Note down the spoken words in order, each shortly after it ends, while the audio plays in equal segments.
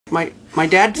my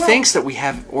dad thinks that we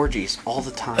have orgies all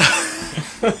the time.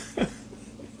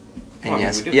 And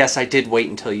yes, I did wait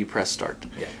until you pressed start.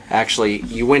 Yeah. Actually,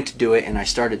 you went to do it, and I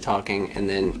started talking, and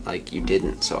then like you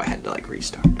didn't, so I had to like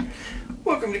restart.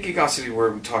 Welcome to Geekosity,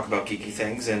 where we talk about geeky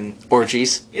things and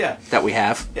Orgies. Yeah. That we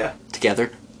have. Yeah.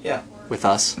 Together. Yeah. With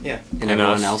us. Yeah. And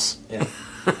everyone else. Yeah.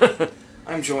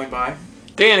 I'm joined by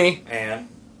Danny. And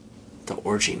the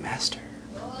Orgy Master.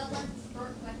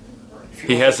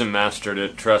 He hasn't mastered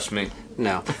it, trust me.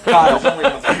 No. Kyle's only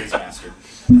one thing he's mastered.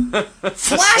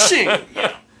 Flashing!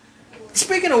 Yeah.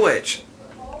 Speaking of which,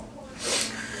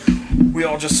 we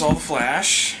all just saw The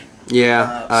Flash.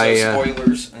 Yeah,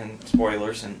 spoilers and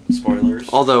spoilers.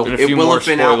 Although and a it few will more have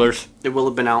been spoilers. out. It will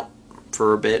have been out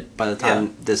for a bit by the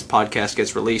time this podcast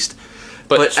gets released.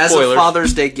 But as a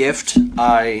Father's Day gift,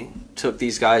 I took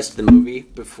these guys to the movie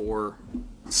before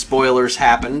spoilers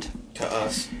happened. To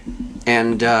us.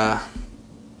 And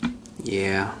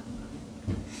yeah.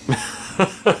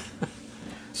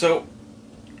 So,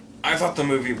 I thought the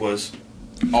movie was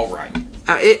alright.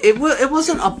 It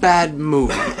wasn't a bad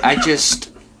movie.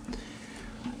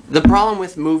 The problem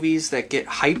with movies that get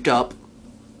hyped up,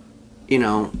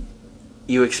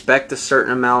 you expect a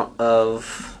certain amount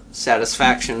of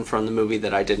satisfaction from the movie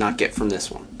that I did not get from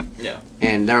this one. Yeah.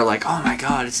 And they're like, "Oh my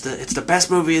god, it's the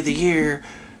best movie of the year."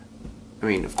 I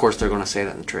mean, of course they're going to say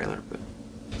that in the trailer, but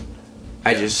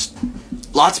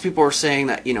lots of people are saying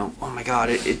that, "Oh my god,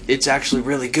 it's actually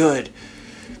really good."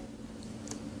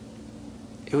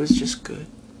 It was just good.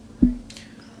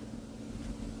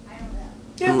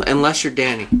 Yeah. Unless you're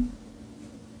Danny. I'm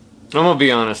gonna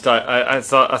be honest. I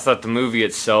thought the movie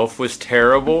itself was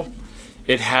terrible.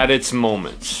 It had its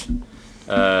moments.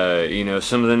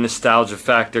 Some of the nostalgia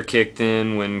factor kicked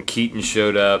in when Keaton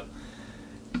showed up,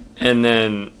 and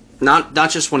then not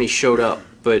just when he showed up,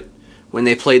 but when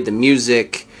they played the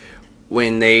music,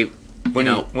 when they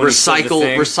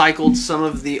recycled some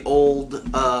of the old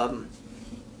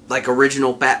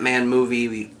original Batman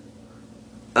movie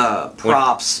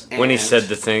props. When he said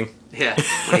the thing. Yeah,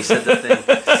 when he said the thing.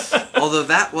 Although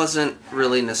that wasn't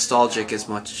really nostalgic as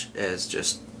much as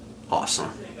just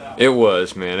awesome. It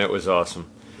was, man. It was awesome.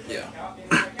 Yeah.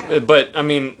 But, I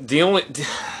mean, the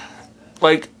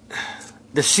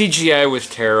CGI was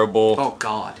terrible. Oh,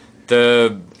 God.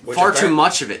 Far too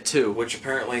much of it, too. Which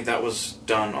apparently that was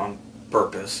done on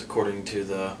purpose, according to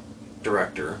the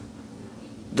director.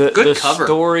 The cover.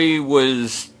 Story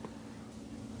was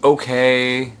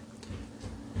okay.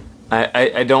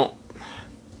 I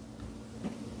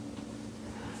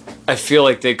feel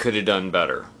like they could have done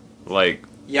better. Yep.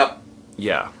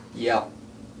 Yeah. Yep.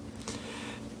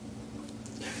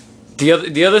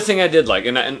 The other thing I did like,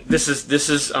 and this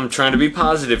is I'm trying to be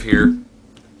positive here.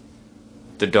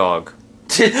 The dog.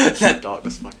 That dog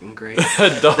was fucking great.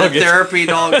 The therapy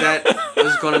dog that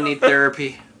was going to need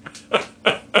therapy.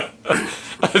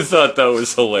 I thought that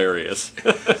was hilarious.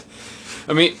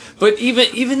 I mean, but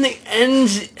even the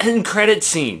end credit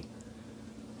scene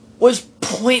was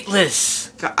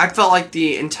pointless. I felt like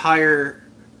the entire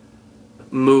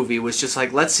movie was just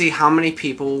like, let's see how many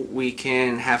people we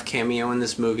can have cameo in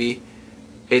this movie.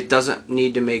 It doesn't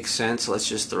need to make sense. Let's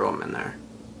just throw them in there.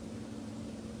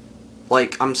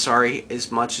 I'm sorry,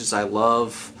 as much as I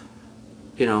love,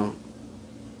 Gal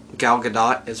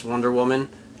Gadot as Wonder Woman.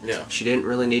 Yeah. She didn't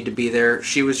really need to be there.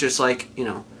 She was just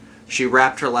she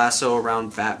wrapped her lasso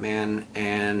around Batman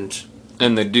and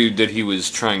the dude that he was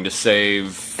trying to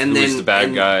save, who was the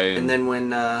bad guy. And then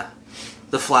when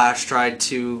the Flash tried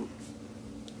to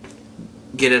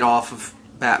get it off of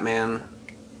Batman,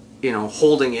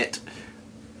 holding it,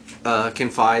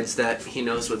 confides that he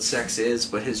knows what sex is,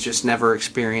 but has just never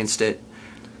experienced it.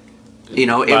 It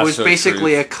was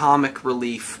basically a comic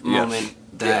relief moment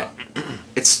that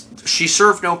she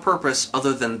served no purpose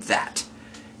other than that.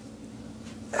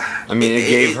 I mean, it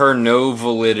gave her no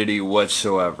validity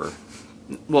whatsoever.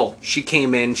 Well, she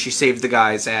came in, she saved the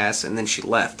guy's ass, and then she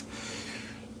left.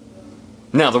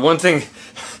 Now, the one thing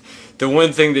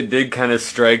that did kind of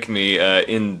strike me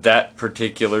in that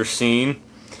particular scene,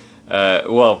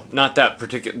 not that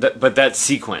particular, but that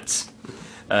sequence,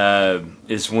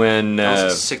 is when... that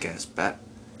was a sick-ass bat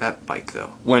bike,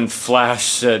 though. When Flash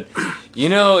said,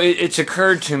 it's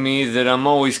occurred to me that I'm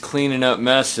always cleaning up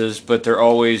messes, but they're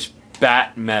always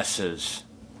bat messes.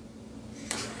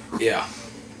 Yeah.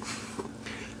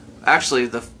 Actually,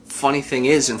 the funny thing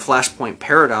is, in Flashpoint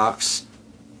Paradox,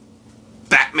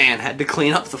 Batman had to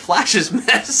clean up the Flash's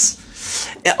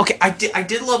mess. Okay, I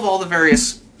did love all the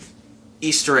various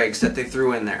Easter eggs that they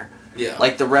threw in there. Yeah.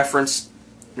 Like the reference,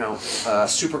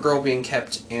 Supergirl being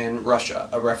kept in Russia,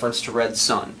 a reference to Red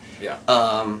Sun. Yeah.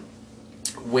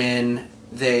 When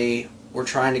they were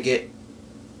trying to get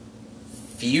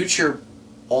future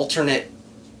alternate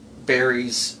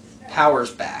Barry's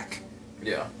powers back.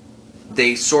 Yeah.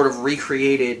 They sort of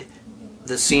recreated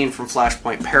the scene from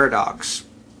Flashpoint Paradox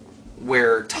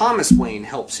where Thomas Wayne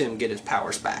helps him get his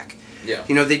powers back. Yeah.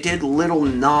 You know, they did little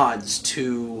nods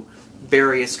to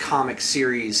various comic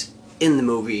series in the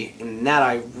movie, and that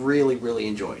I really, really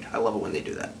enjoyed. I love it when they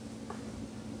do that.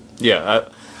 Yeah,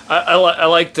 I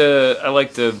like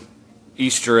the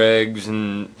Easter eggs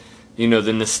and, you know,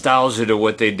 the nostalgia to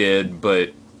what they did,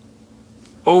 but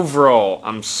overall,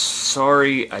 I'm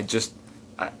sorry, I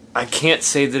can't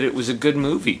say that it was a good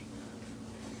movie.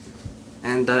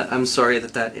 And I'm sorry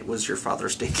that it was your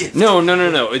Father's Day gift. No,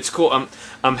 it's cool.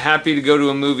 I'm happy to go to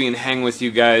a movie and hang with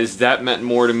you guys. That meant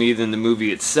more to me than the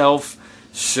movie itself.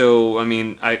 So, I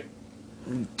mean, I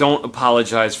don't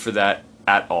apologize for that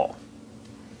at all.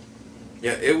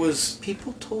 Yeah, it was.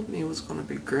 People told me it was going to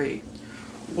be great.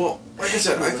 Well, like I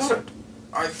said,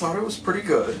 I thought it was pretty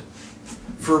good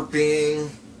for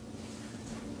being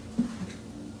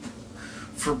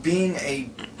a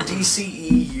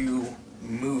DCEU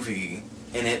movie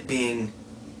and it being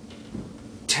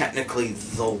technically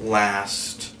the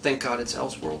last. Thank God it's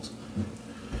Elseworlds.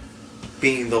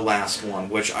 Being the last one,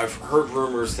 which I've heard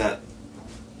rumors that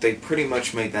they pretty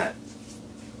much made that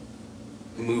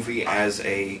movie as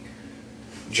a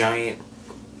giant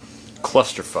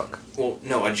Clusterfuck. Well,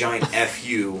 no, a giant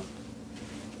FU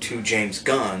to James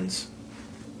Gunn's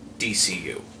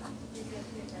DCU.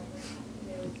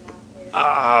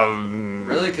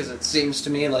 Really? Because it seems to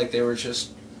me like they were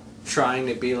just trying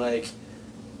to be like,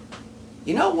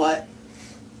 you know what?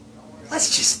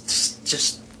 Let's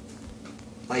just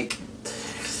like,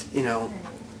 you know,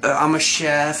 I'm a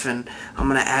chef and I'm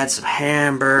going to add some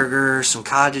hamburgers, some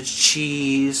cottage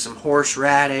cheese, some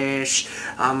horseradish.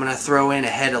 I'm going to throw in a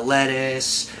head of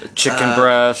lettuce. Chicken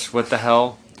breast, what the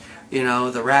hell? You know,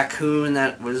 the raccoon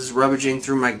that was rummaging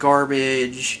through my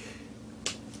garbage.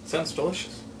 Sounds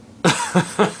delicious.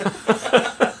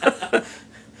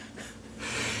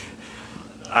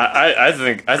 I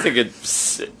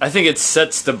think it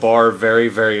sets the bar very,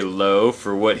 very low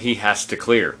for what he has to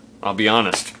clear. I'll be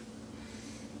honest.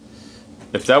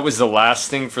 If that was the last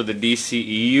thing for the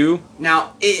DCEU,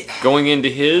 now going into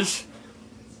his,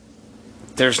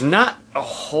 there's not a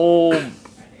whole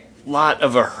lot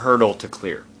of a hurdle to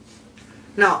clear.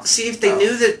 Now, see, if they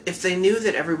knew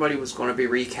that everybody was going to be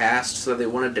recast, so they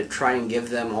wanted to try and give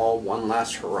them all one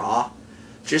last hurrah,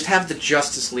 just have the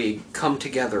Justice League come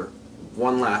together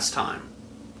one last time.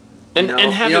 And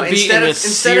have it be in a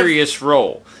serious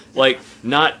role. Like,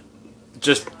 not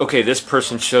just, okay, this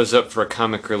person shows up for a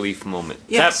comic relief moment.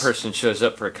 Yes. That person shows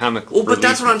up for a comic relief moment. Well, but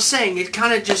that's what I'm saying. It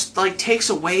kind of just, like, takes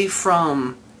away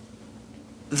from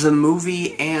the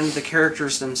movie and the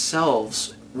characters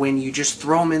themselves when you just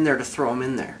throw them in there to throw them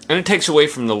in there. And it takes away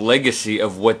from the legacy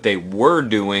of what they were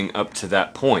doing up to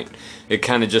that point. It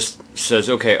kind of just says,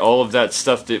 okay, all of that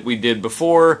stuff that we did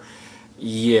before,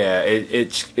 yeah,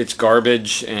 it's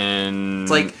garbage, and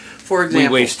it's like, for example,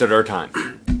 we wasted our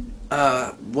time.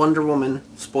 Wonder Woman,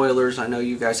 spoilers, I know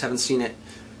you guys haven't seen it.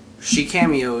 She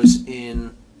cameos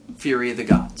in Fury of the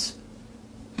Gods.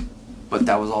 But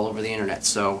that was all over the internet,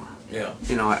 so, yeah.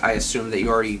 You know, I assume that you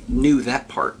already knew that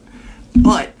part.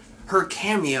 But her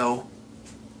cameo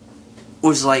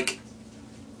was like,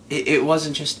 it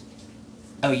wasn't just,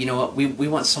 oh, you know what, we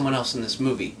want someone else in this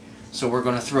movie, so we're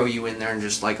going to throw you in there in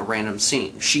just like a random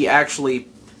scene. She actually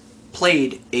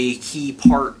played a key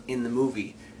part in the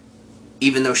movie,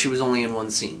 even though she was only in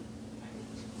one scene.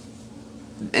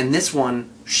 And this one,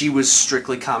 she was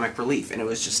strictly comic relief, and it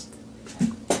was just,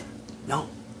 no.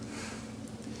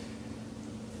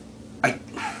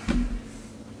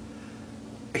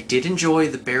 I did enjoy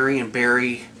the Barry and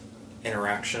Barry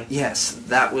interaction. Yes,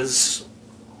 that was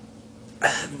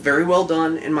very well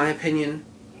done, in my opinion.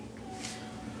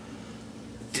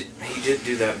 He did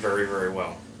do that very, very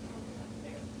well.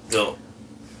 The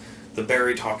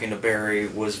Barry talking to Barry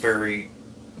was very...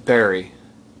 Barry.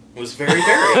 Was very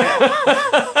Barry.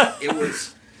 Yeah. It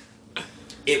was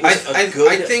good...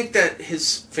 I think that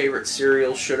his favorite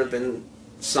cereal should have been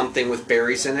something with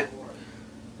berries in it.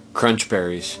 Crunch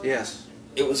berries. Yes.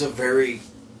 It was a very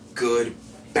good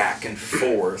back and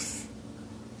forth,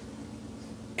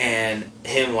 and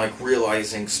him like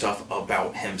realizing stuff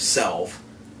about himself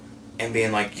and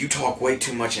being like, you talk way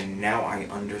too much, and now I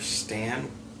understand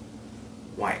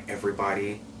why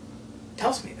everybody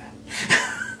tells me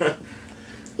that.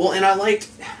 Well, and I liked...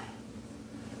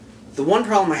 The one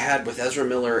problem I had with Ezra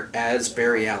Miller as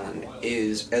Barry Allen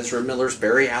is Ezra Miller's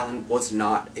Barry Allen was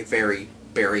not a very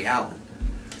Barry Allen.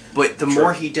 But the True.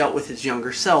 more he dealt with his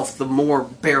younger self, the more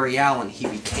Barry Allen he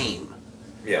became.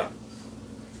 Yeah.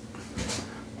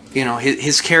 You know,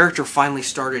 his character finally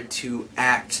started to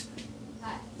act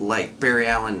like Barry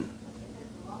Allen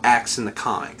acts in the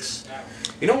comics.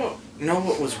 You know what? You know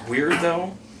what was weird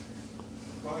though?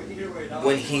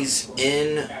 When he's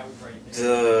in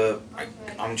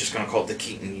I'm just gonna call it the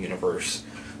Keaton universe.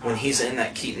 When he's in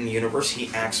that Keaton universe, he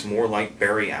acts more like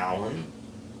Barry Allen.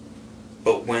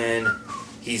 But when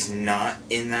he's not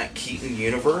in that Keaton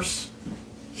universe,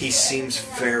 he seems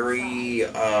very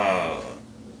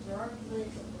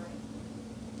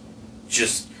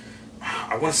just,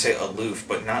 I want to say aloof,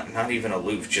 but not even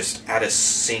aloof, just out of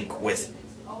sync with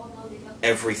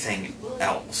everything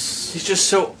else. He's just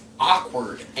so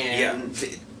awkward and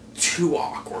Too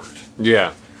awkward.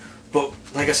 Yeah. But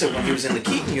like I said, when he was in the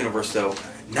Keaton universe, though,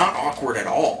 not awkward at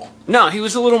all. No, he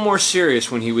was a little more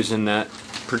serious when he was in that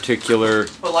particular.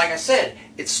 But like I said,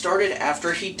 it started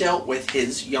after he dealt with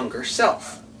his younger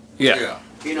self. Yeah.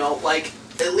 You know, like,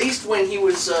 at least when he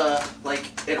was,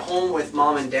 like, at home with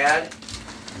mom and dad,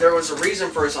 there was a reason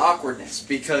for his awkwardness,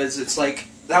 because it's like,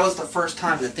 that was the first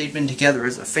time that they'd been together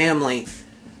as a family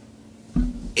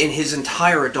in his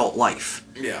entire adult life.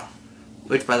 Yeah.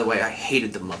 Which, by the way, I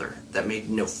hated the mother. That made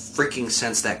no freaking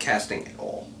sense, that casting at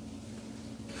all.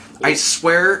 I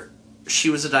swear she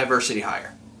was a diversity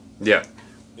hire. Yeah.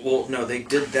 Well, no, they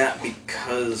did that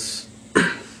because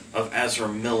of Ezra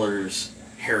Miller's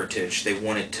heritage. They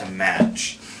wanted to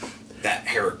match that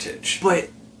heritage. But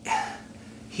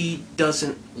he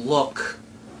doesn't look...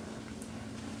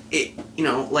 It, you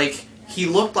know, like, he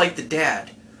looked like the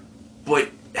dad, but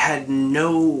had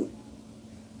no...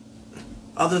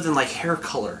 other than, like, hair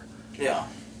color. Yeah.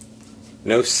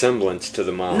 No semblance to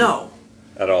the mom. No.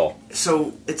 At all.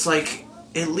 So, it's like,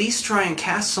 at least try and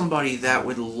cast somebody that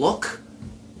would look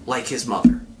like his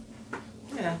mother.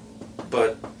 Yeah.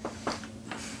 But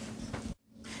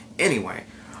anyway,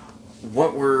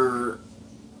 what were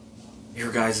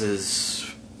your guys'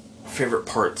 favorite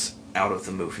parts out of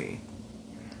the movie?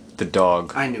 The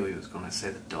dog. I knew he was going to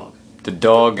say the dog. The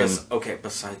dog and Okay,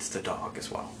 besides the dog as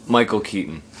well. Michael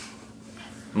Keaton.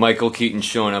 Michael Keaton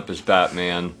showing up as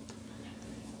Batman.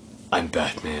 I'm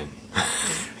Batman.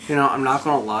 You know, I'm not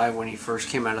going to lie, when he first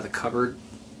came out of the cupboard,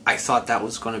 I thought that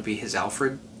was going to be his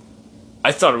Alfred.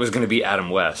 I thought it was going to be Adam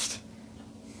West.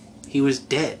 He was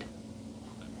dead.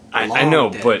 I know,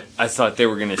 dead. but I thought they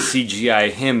were going to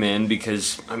CGI him in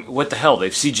because, I mean, what the hell?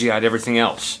 They've CGI'd everything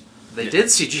else. They did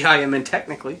CGI him in,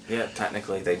 technically. Yeah,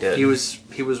 technically they did. He was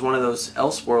one of those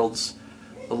Elseworlds,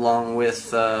 along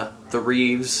with the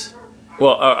Reeves.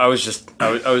 Well, I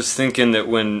was thinking that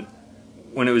when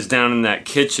it was down in that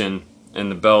kitchen and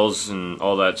the bells and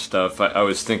all that stuff, I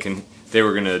was thinking they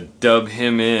were going to dub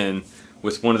him in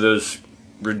with one of those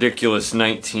ridiculous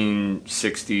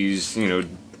 1960s, you know,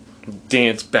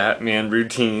 dance Batman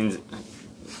routines.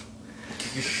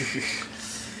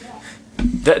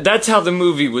 That's how the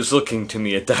movie was looking to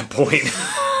me at that point.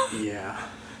 Yeah.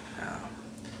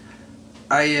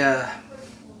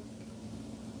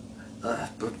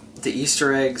 The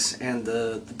Easter eggs and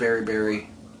the Berry,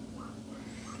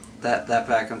 that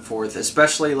back and forth,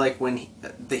 especially like when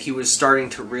he was starting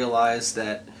to realize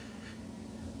that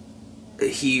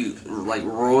he like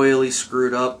royally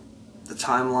screwed up the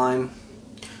timeline.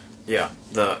 Yeah,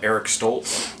 the Eric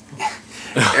Stoltz.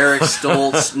 Eric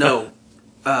Stoltz, no.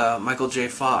 Michael J.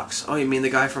 Fox. Oh, you mean the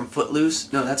guy from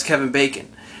Footloose? No, that's Kevin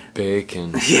Bacon.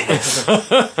 Bacon. Yes.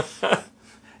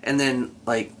 And then,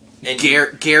 like,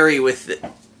 Gary with,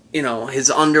 his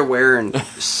underwear and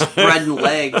spreading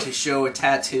leg to show a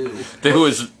tattoo. That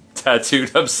was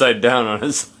tattooed upside down on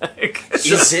his leg.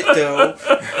 Is it, though?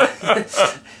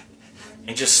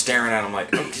 And just staring at him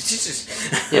like, oh, did you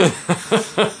just... Yeah.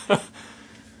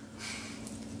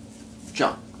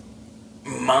 John.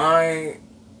 My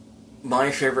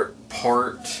favorite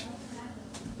part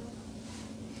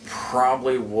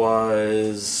probably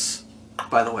was...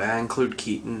 By the way, I include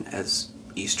Keaton as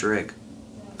Easter egg.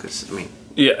 Because,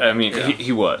 Yeah, Yeah.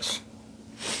 He was.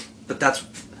 But that's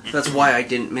why I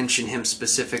didn't mention him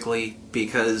specifically,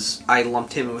 because I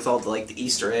lumped him with all the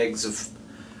Easter eggs of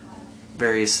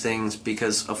various things,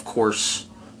 because, of course,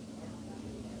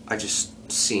 I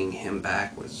just seeing him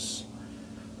back was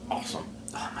awesome.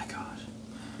 Oh my god.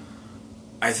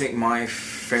 I think one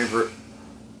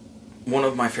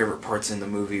of my favorite parts in the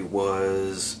movie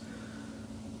was...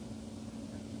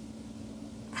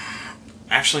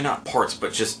 Actually, not parts,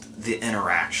 but just the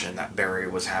interaction that Barry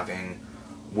was having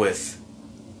with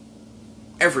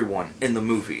everyone in the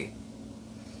movie.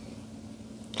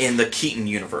 In the Keaton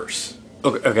universe.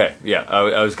 Okay, yeah,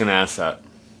 I was going to ask that.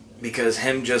 because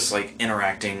him just like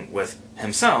interacting with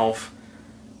himself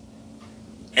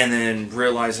and then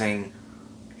realizing,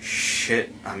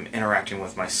 shit, I'm interacting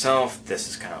with myself, this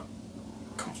is gonna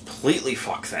completely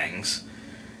fuck things,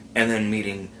 and then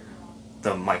meeting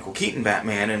the Michael Keaton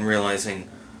Batman and realizing,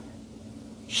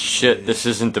 shit, this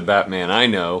isn't the Batman I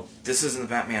know. this isn't the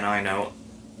Batman I know,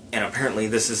 and apparently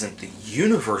this isn't the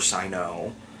universe I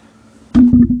know.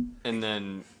 And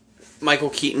then Michael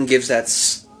Keaton gives that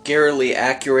scarily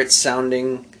accurate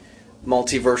sounding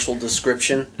multiversal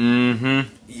description.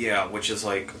 mm-hmm. Yeah, which is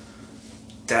like,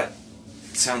 that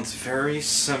sounds very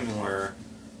similar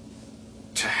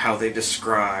to how they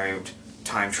described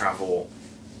time travel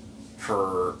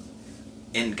for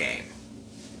Endgame.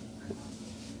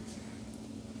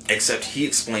 Except he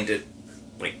explained it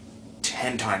like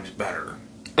 10 times better.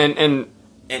 And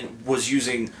Was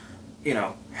using,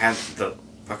 had the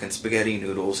fucking spaghetti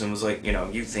noodles and was like,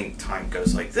 you think time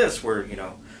goes like this, where,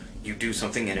 you do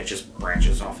something and it just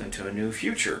branches off into a new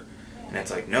future. And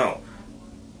it's like, no.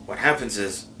 What happens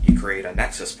is you create a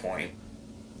nexus point,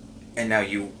 and now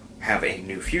you have a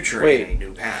new future Wait. and a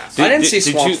new past. I didn't see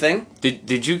Swamp Thing.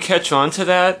 Did you catch on to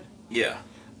that? Yeah.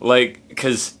 Like,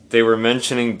 because they were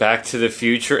mentioning Back to the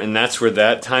Future, and that's where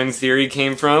that time theory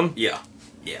came from? Yeah.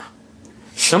 Yeah.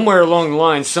 Somewhere along the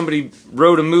line, somebody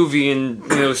wrote a movie and,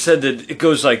 said that it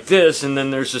goes like this, and then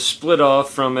there's a split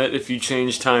off from it if you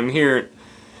change time here.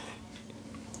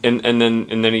 And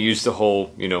then he used the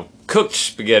whole, cooked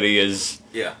spaghetti as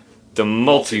Yeah. the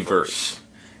multiverse.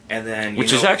 And then,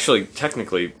 Which is actually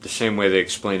technically the same way they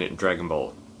explain it in Dragon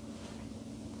Ball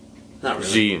Not really.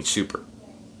 Z and Super.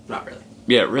 Not really.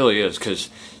 Yeah, it really is, because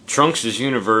Trunks'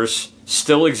 universe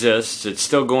still exists, it's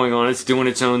still going on, it's doing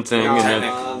its own thing, and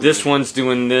then this one's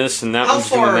doing this, and that How one's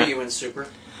doing far that. are you in Super?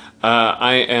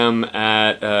 I am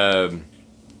at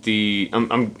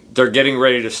they're getting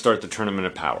ready to start the Tournament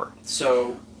of Power.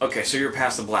 So Okay, so you're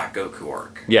past the Black Goku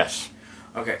arc. Yes.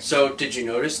 Okay. did you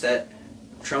notice that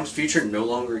Trunk's future no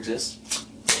longer exists?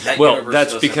 That Well, universe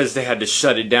that's doesn't- because they had to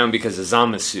shut it down because of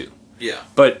Zamasu. Yeah.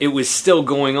 But it was still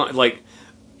going on. Like,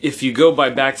 if you go by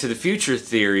Back to the Future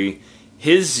theory,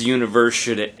 his universe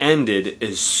should have ended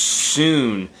as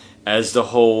soon as the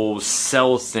whole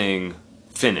Cell thing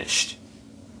finished.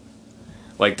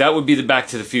 Like, that would be the Back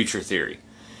to the Future theory.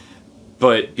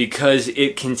 But because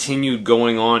it continued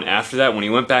going on after that, when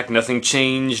he went back, nothing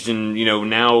changed, and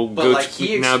now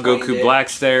Goku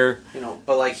Black's there.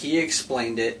 But like he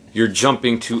explained it. You're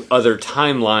jumping to other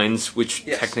timelines, which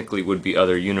Yes. technically would be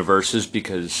other universes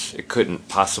because it couldn't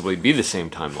possibly be the same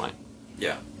timeline.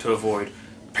 Yeah, to avoid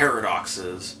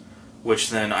paradoxes, which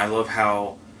then I love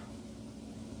how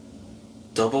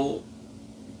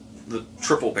the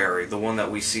triple berry, the one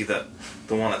that we see the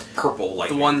one that's purple, like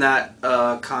The one that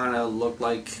kind of looked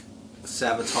like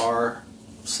Savitar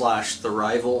 / the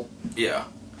rival. yeah,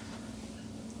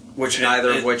 which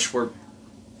Neither of which were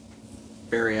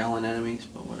Barry Allen enemies,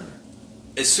 but whatever.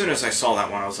 As soon as I saw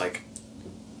that one, I was like,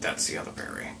 "That's the other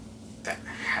berry. That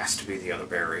has to be the other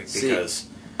berry." Because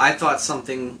I thought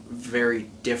something very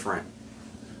different.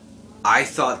 I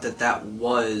thought that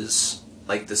was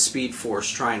like the Speed Force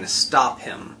trying to stop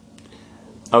him.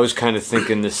 I was kind of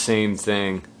thinking the same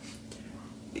thing.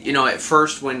 At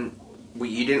first when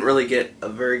you didn't really get a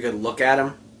very good look at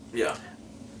him. yeah,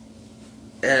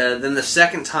 Then the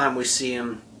second time we see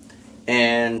him,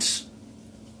 and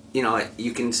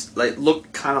you can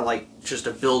look kind of like just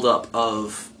a buildup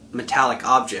of metallic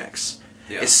objects.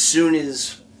 yeah, As soon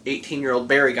as 18-year-old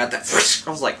Barry got that, I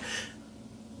was like,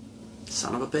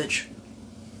 son of a bitch.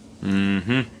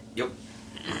 Mm-hmm. yep.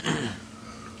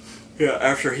 Yeah,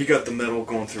 after he got the metal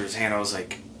going through his hand, I was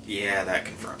like, yeah, that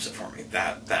confirms it for me.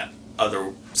 That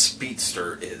other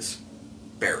speedster is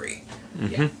Barry.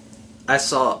 Mm-hmm.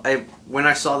 When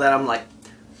I saw that, I'm like,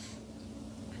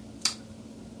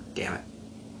 damn it.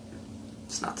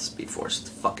 It's not the Speed Force, it's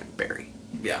fucking Barry.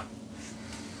 Yeah.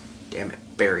 Damn it,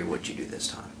 Barry, what'd you do this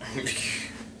time?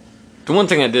 The one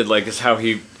thing I did like is how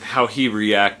he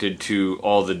reacted to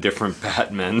all the different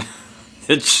Batmen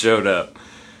that showed up.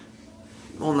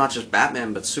 Well, not just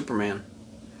Batman, but Superman.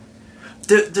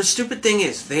 The stupid thing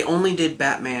is, they only did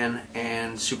Batman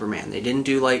and Superman. They didn't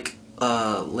do, like,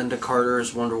 Linda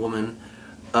Carter's Wonder Woman.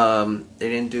 They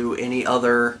didn't do any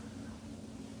other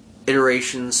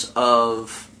iterations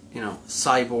of,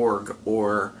 Cyborg,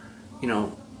 or,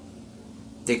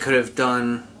 they could have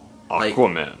done, like...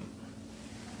 Aquaman.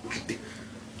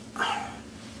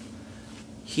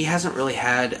 He hasn't really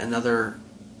had another,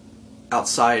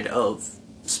 outside of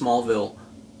Smallville,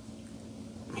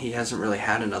 he hasn't really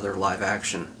had another live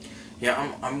action.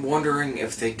 Yeah, I'm wondering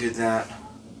if they did that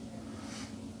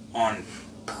on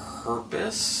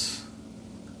purpose.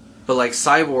 But like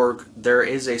Cyborg, there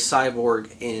is a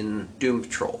Cyborg in Doom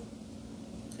Patrol.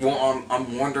 Well,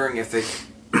 I'm wondering if they,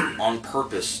 on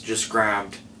purpose, just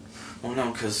grabbed... Well,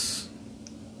 no, because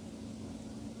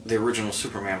the original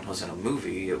Superman wasn't a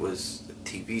movie, it was a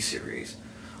TV series.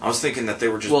 I was thinking that they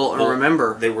were just... Well,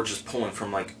 remember... They were just pulling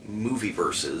from, like, movie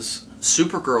verses.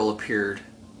 Supergirl appeared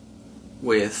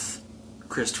with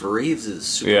Christopher Reeves'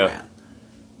 Superman.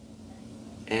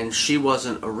 Yeah. And she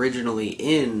wasn't originally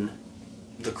in...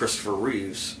 The Christopher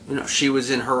Reeves. You know, she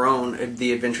was in her own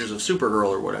The Adventures of Supergirl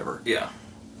or whatever. Yeah.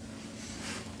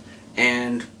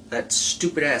 And that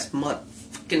stupid-ass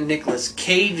fucking Nicolas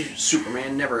Cage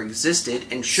Superman never existed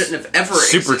and shouldn't have ever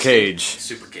Super existed. Cage.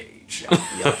 Super Cage.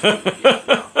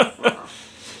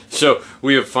 So,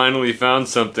 we have finally found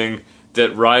something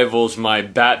that rivals my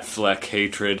Batfleck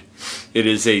hatred. It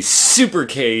is a Super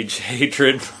Cage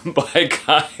hatred by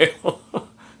Kyle.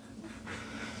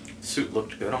 Suit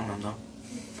looked good on him, though.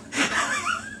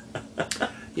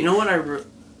 You know what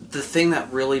the thing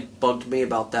that really bugged me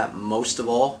about that most of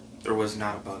all? There was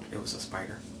not a bug. It was a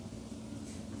spider.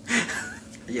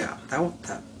 Yeah, that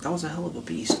was a hell of a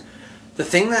beast. The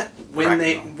thing that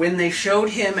when they showed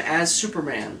him as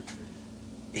Superman,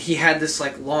 he had this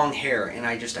like long hair, and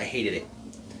I hated it.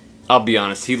 I'll be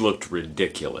honest, he looked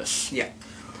ridiculous. Yeah,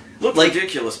 Looked like,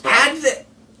 ridiculous, but had the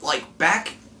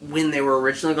back when they were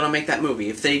originally going to make that movie,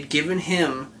 if they'd given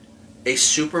him a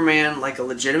Superman, like a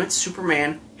legitimate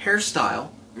Superman hairstyle,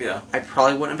 yeah, I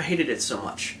probably wouldn't have hated it so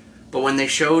much. But when they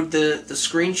showed the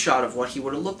screenshot of what he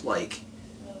would have looked like,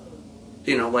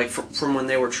 you know, like from when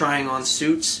they were trying on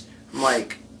suits, I'm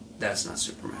like, that's not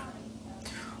Superman.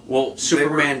 Well,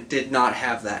 Superman did not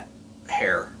have that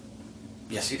hair.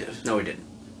 Yes, he did. No, he didn't.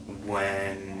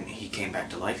 When he came back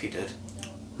to life, he did.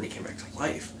 When he came back to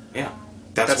life. Yeah.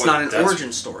 That's not an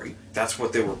origin story. That's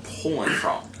what they were pulling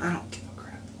from. I don't give a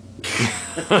crap.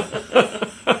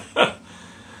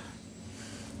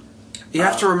 You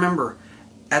have to remember,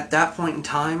 at that point in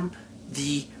time,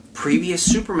 the previous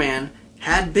Superman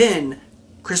had been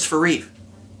Christopher Reeve.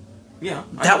 Yeah.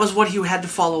 That was what he had to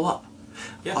follow up.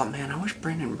 Yeah. Oh man, I wish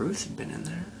Brandon Ruth had been in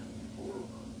there.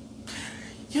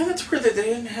 Yeah, that's weird that they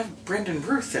didn't have Brandon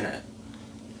Ruth in it.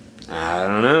 I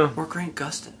don't know. Or Grant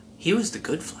Gustin. He was the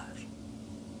good Flash.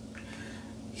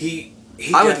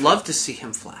 I would love to see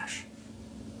him Flash.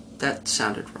 That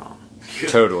sounded wrong.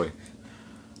 Totally.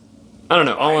 I don't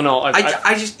know. All in all,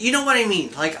 I just, you know what I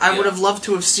mean? Like, I would have loved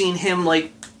to have seen him,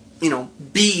 like, you know,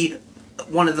 be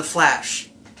one of the Flash.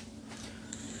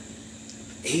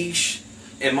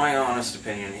 In my honest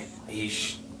opinion, he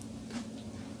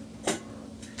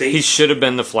should have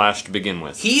been the Flash to begin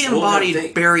with. He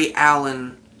embodied Barry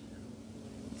Allen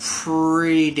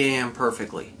pretty damn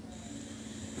perfectly.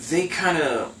 They kind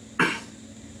of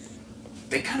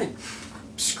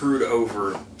screwed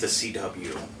over the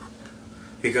CW.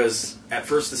 Because at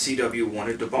first the CW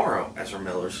wanted to borrow Ezra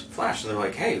Miller's Flash. They're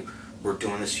like, hey, we're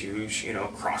doing this huge,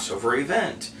 crossover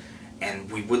event.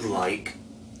 And we would like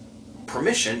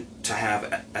permission to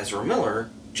have Ezra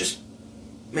Miller just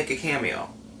make a cameo.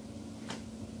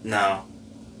 No.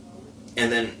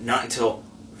 And then not until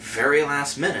very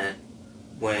last minute,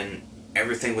 when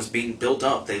everything was being built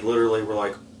up, they literally were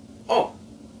like, oh,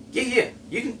 yeah,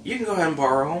 you can go ahead and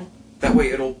borrow him. That way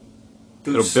it'll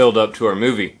boost. It'll build up to our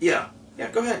movie. Yeah,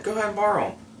 go ahead and borrow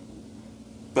him.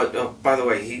 But, by the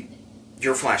way,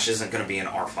 your Flash isn't going to be in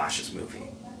our Flash's movie.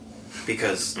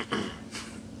 Because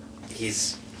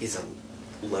he's a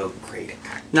low-grade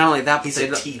actor. Not only that, he's a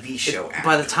TV show actor.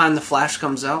 By the time The Flash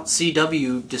comes out,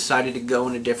 CW decided to go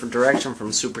in a different direction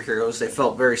from superheroes. They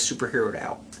felt very superheroed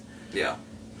out. Yeah.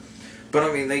 But,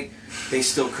 I mean, they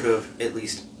still could have at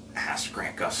least asked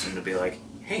Grant Gustin to be like,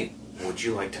 hey, would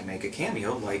you like to make a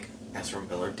cameo like Ezra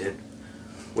Miller did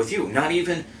with you? Not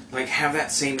even, like, have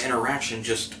that same interaction,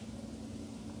 just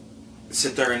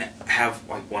sit there and have,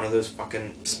 like, one of those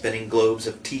fucking spinning globes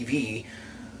of TV,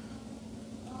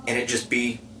 and it just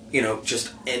be,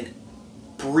 just a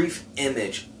brief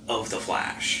image of the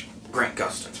Flash. Grant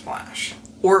Gustin's Flash.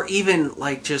 Or even,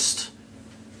 like, just,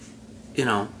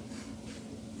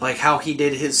 like how he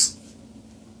did his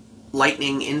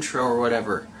lightning intro or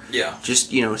whatever. Yeah.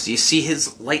 Just, so you see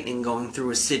his lightning going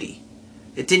through a city.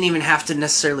 It didn't even have to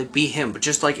necessarily be him, but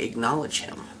just, like, acknowledge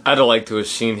him. I'd have liked to have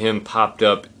seen him popped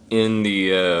up in the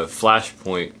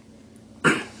Flashpoint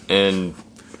and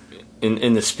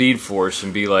in the Speed Force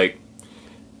and be like,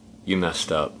 you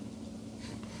messed up.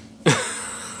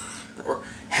 Or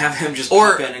have him just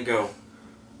pop in and go,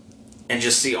 and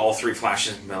just see all three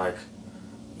Flashes and be like,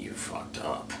 you fucked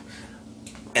up.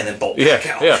 And then bolt back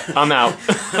out. Yeah, I'm out.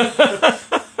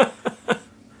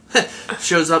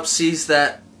 shows up, sees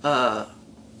that the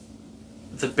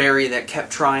Barry that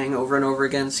kept trying over and over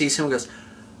again, sees him and goes,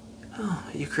 "Oh,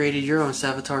 you created your own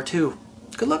Savitar too.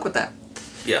 Good luck with that."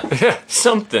 Yeah. Yeah,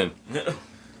 something.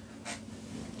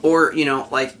 Or,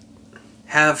 like,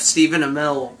 have Stephen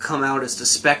Amell come out as the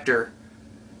Spectre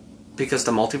because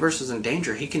the multiverse is in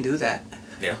danger. He can do that.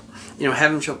 Yeah.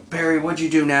 Have him show, "Barry, what'd you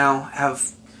do now?"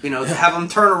 Have him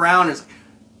turn around and it's like,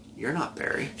 "You're not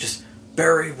Barry. Just,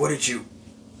 Barry, what did you...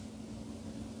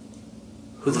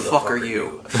 Who the fuck are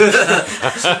you?"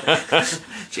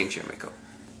 Jinx your makeup.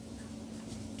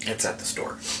 It's at the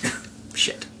store.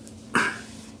 Shit.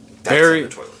 That's Barry. in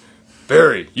the toilet.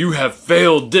 Barry, you have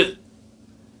failed it.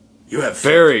 You have...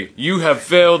 Barry, you have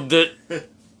failed it.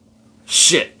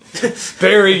 Shit.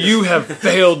 Barry, you have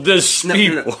failed this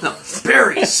people. No.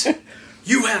 Barry's,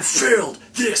 you have failed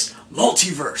this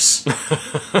multiverse.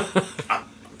 I'm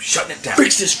shutting it down.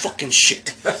 Fix this fucking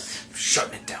shit.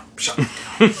 Shutting it down. Shutting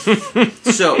it down.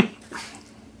 So,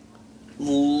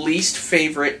 least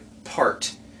favorite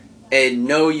part. And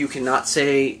no, you cannot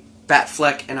say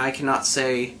Batfleck, and I cannot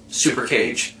say Super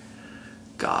Cage.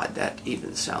 God, that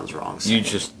even sounds wrong. You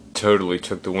just totally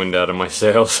took the wind out of my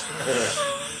sails.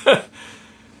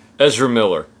 Ezra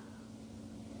Miller.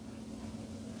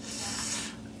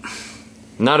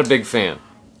 Not a big fan.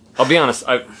 I'll be honest.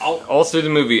 All through the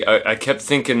movie, I kept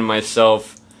thinking to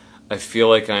myself, I feel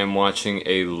like I am watching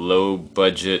a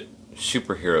low-budget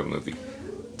superhero movie.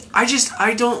 I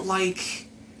don't like...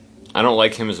 I don't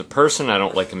like him as a person. I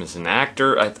don't like him as an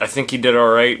actor. I think he did all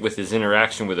right with his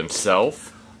interaction with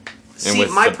himself. See,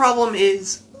 my problem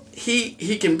is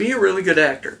he can be a really good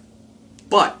actor,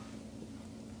 but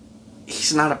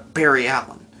he's not a Barry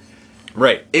Allen.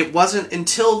 Right. It wasn't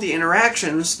until the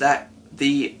interactions that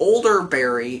the older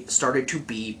Barry started to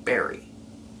be Barry.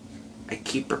 I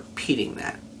keep repeating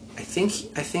that. I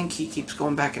think he keeps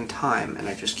going back in time, and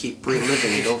I just keep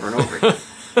reliving it over and over again.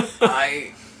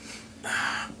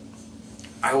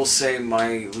 I will say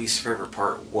my least favorite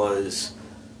part was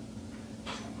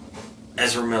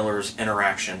Ezra Miller's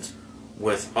interactions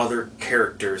with other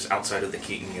characters outside of the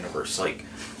Keaton universe. Like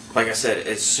I said,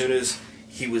 as soon as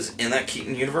he was in that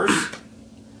Keaton universe,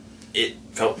 it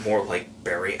felt more like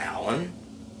Barry Allen.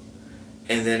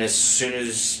 And then as soon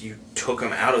as you took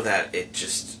him out of that, it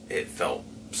felt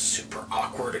super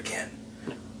awkward again.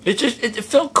 It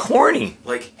felt corny.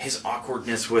 Like his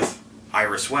awkwardness with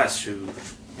Iris West, who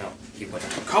he went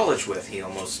to college with, he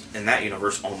almost, in that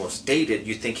universe, almost dated.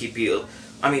 You'd think he'd be,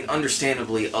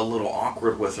 understandably a little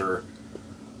awkward with her,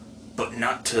 but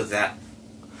not to that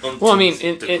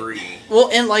degree.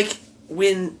 And like,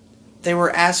 when they were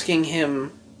asking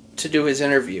him to do his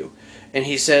interview, and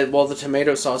he said, well, the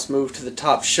tomato sauce moved to the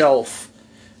top shelf,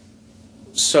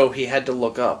 so he had to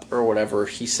look up, or whatever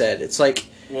he said. It's like...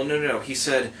 Well, no, he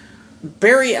said...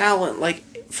 Barry Allen, like...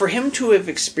 For him to have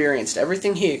experienced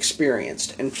everything he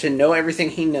experienced and to know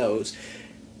everything he knows,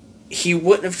 he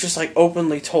wouldn't have just like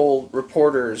openly told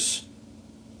reporters,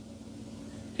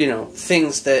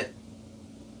 things that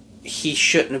he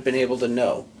shouldn't have been able to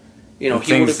know.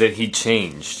 Things that he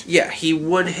changed. Yeah, he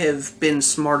would have been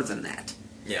smarter than that.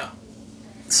 Yeah.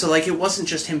 So like it wasn't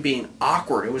just him being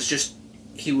awkward, it was just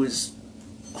he was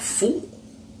a fool.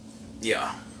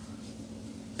 Yeah.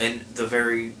 And the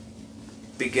very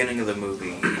beginning of the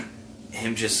movie,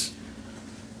 him just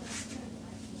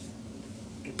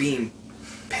being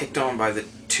picked on by the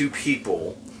two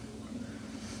people,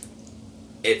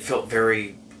 it felt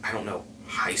very,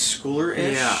 high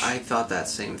schooler-ish. Yeah, I thought that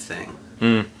same thing.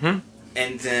 Mm-hmm.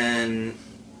 And then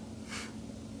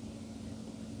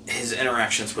his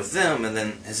interactions with them, and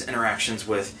then his interactions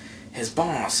with his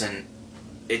boss, and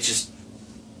it just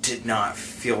did not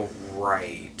feel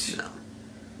right. No.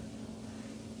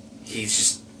 He's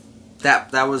just...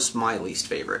 That was my least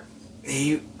favorite.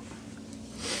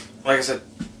 Like I said,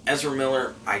 Ezra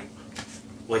Miller,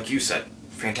 like you said,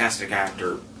 fantastic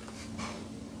actor,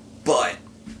 but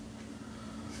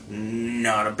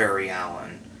not a Barry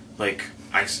Allen. Like,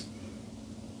 I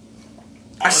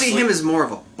see him as more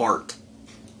of a Bart.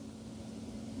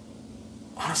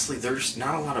 Honestly, there's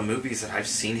not a lot of movies that I've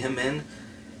seen him in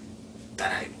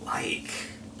that I like.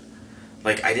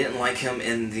 Like, I didn't like him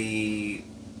in the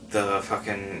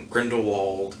fucking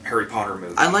Grindelwald Harry Potter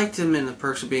movie. I liked him in The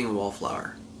Perks of Being a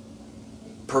Wallflower.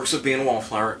 Perks of Being a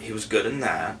Wallflower, he was good in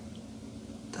that.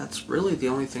 That's really the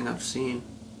only thing I've seen.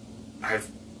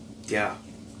 Yeah.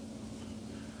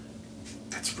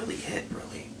 That's really it,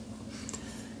 really.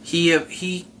 He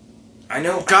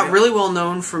got really well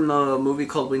known from the movie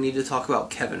called We Need to Talk About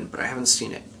Kevin, but I haven't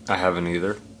seen it. I haven't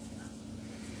either.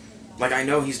 Like, I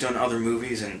know he's done other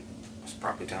movies, and he's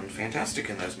probably done fantastic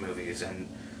in those movies, and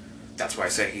that's why I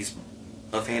say he's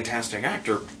a fantastic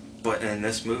actor, but in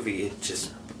this movie, it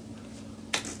just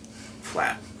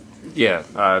flat. Yeah,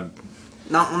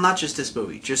 Not just this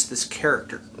movie, just this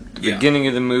character. the beginning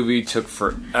of the movie took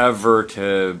forever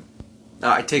to.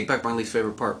 I take back my least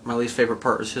favorite part. My least favorite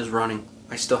part was his running.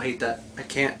 I still hate that. I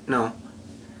can't. No.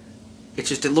 It's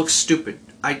just, it looks stupid.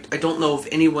 I don't know of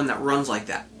anyone that runs like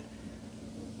that.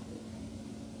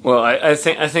 Well, I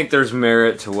think there's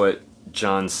merit to what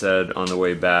John said on the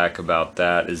way back about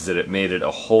that, is that it made it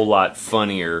a whole lot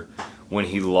funnier when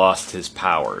he lost his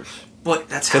powers. But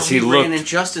that's how he ran in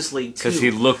Justice League, too. Because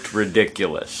he looked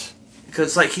ridiculous.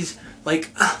 Because, like, he's, like,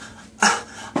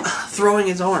 throwing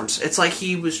his arms. It's like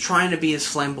he was trying to be as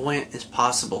flamboyant as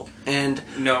possible. And...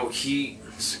 No,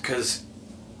 because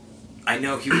I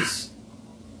know he was...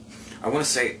 I want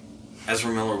to say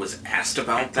Ezra Miller was asked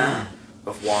about that,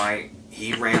 of why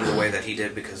he ran the way that he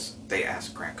did, because they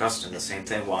asked Grant Gustin the same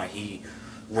thing, why he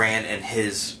ran in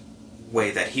his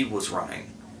way that he was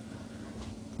running.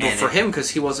 Well, for him, because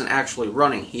he wasn't actually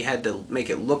running, he had to make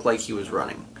it look like he was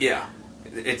running. Yeah.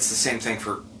 It's the same thing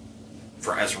for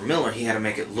Ezra Miller. He had to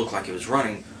make it look like he was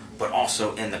running, but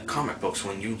also in the comic books,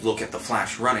 when you look at the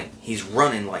Flash running, he's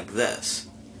running like this.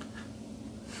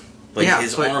 Like, yeah,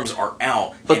 his arms are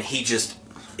out, and he just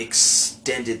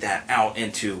extended that out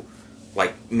into,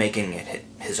 like, making it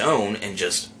his own, and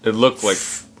just... It looked like,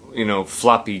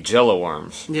 floppy Jello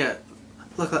arms. Yeah.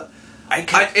 Look,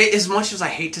 as much as I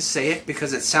hate to say it,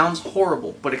 because it sounds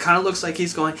horrible, but it kind of looks like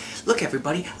he's going, look,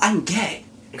 everybody, I'm gay.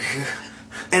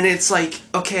 And it's like,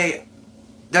 okay,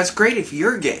 that's great if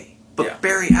you're gay, but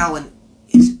Barry Allen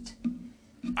isn't.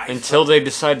 Until they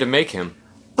decide to make him.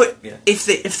 But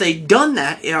if they'd done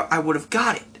that, I would have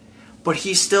got it. But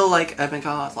he's still like, oh my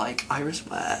god, like Iris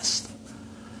West.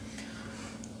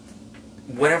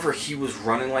 Whenever he was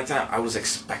running like that, I was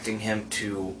expecting him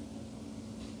to,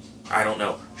 I don't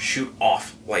know, shoot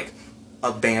off like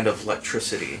a band of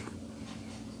electricity.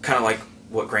 Kind of like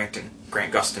what Grant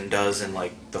Gustin does in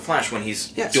like The Flash when he's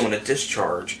doing a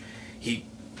discharge. He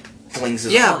flings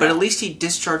his arm but out. at least he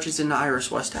discharges into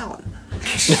Iris West Allen.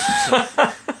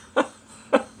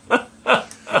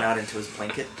 Not into his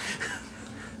blanket.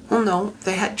 Well, no,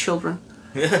 they had children.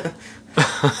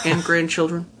 And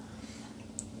grandchildren.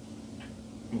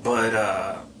 But,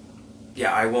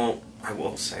 I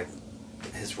will say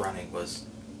his running was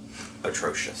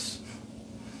atrocious.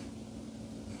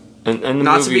 And the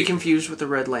Not movie, to be confused with the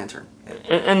Red Lantern.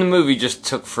 And the movie just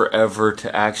took forever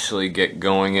to actually get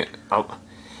going.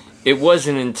 It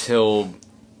wasn't until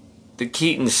the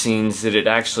Keaton scenes that it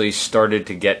actually started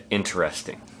to get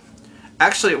interesting.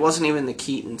 Actually, it wasn't even the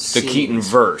Keaton scenes. The Keaton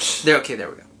verse. There we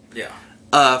go.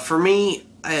 Yeah. For me,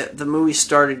 the movie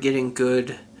started getting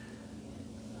good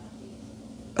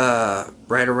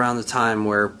right around the time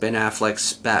where Ben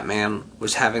Affleck's Batman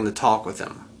was having the talk with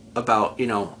him about,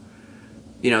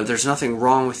 there's nothing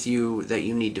wrong with you that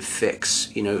you need to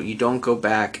fix. You don't go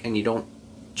back and you don't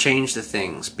change the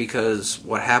things, because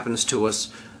what happens to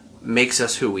us makes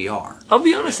us who we are. I'll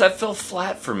be honest, that fell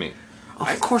flat for me.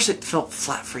 Of course it felt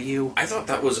flat for you. I thought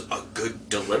that was a good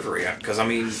delivery, because,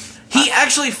 he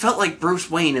actually felt like Bruce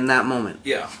Wayne in that moment.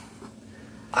 Yeah.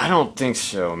 I don't think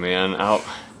so, man.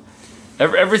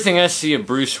 Everything I see of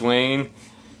Bruce Wayne,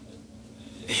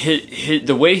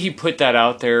 the way he put that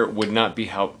out there would not be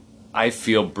how I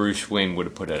feel Bruce Wayne would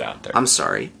have put it out there. I'm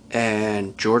sorry.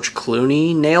 And George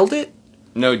Clooney nailed it?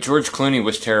 No, George Clooney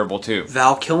was terrible, too.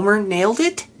 Val Kilmer nailed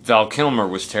it? Val Kilmer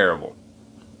was terrible.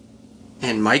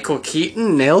 And Michael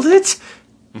Keaton nailed it?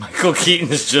 Michael Keaton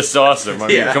is just awesome. I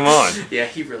mean, come on. Yeah,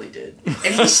 he really did.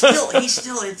 And he's still,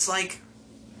 it's like,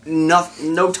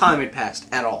 no time had passed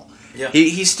at all. Yeah.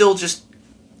 He still just,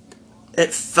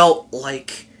 it felt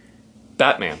like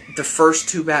Batman. The first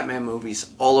two Batman movies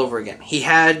all over again. He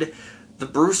had the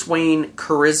Bruce Wayne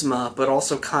charisma, but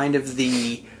also kind of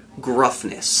the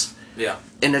gruffness. Yeah.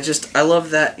 And I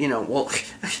love that,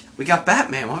 we got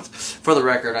Batman. What? For the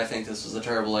record, I think this was a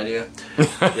terrible idea.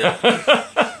 Yeah.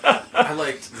 I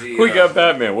liked the... We got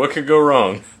Batman. What could go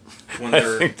wrong? When I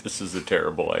they're think this is a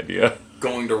terrible idea.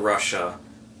 going to Russia,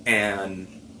 and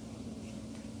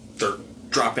they're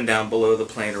dropping down below the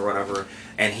plane or whatever,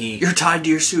 and You're tied to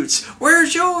your suits.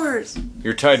 Where's yours?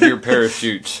 You're tied to your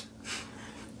parachutes.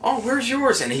 Oh, where's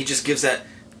yours? And he just gives that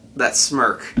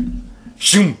smirk.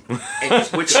 Shoom! And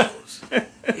just which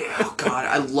Oh god,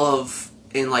 I love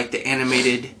in like the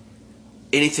animated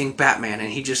anything Batman,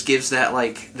 and he just gives that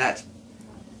like that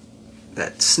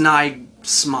snide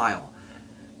smile,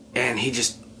 and he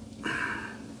just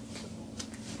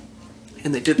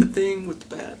and they did the thing with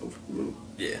the bat.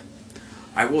 Yeah,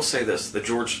 I will say this: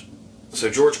 George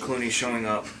Clooney showing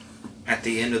up at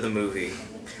the end of the movie,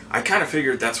 I kind of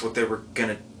figured that's what they were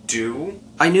gonna do.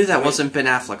 I knew that wasn't Ben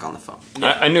Affleck on the phone.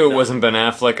 I knew it wasn't Ben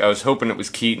Affleck. I was hoping it was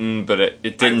Keaton, but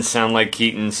it didn't sound like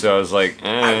Keaton, so I was like,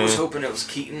 I was hoping it was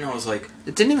Keaton. I was like,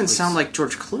 It didn't even sound like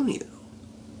George Clooney, though.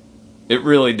 It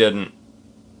really didn't.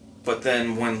 but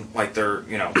then when like they're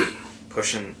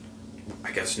pushing,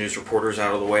 I guess, news reporters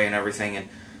out of the way and everything, and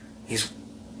he's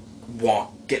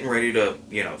getting ready to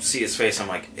see his face. I'm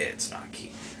like, it's not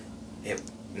Keaton.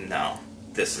 No,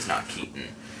 this is not Keaton,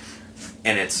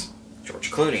 and it's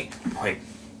George Clooney. Like,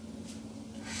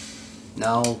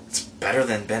 No. it's better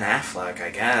than Ben Affleck, I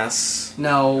guess.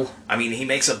 No. I mean, he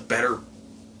makes a better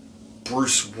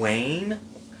Bruce Wayne,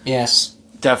 Yes.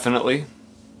 Definitely.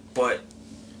 but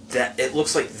that it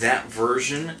looks like that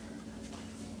version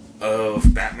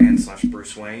of Batman /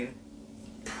 Bruce Wayne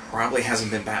probably hasn't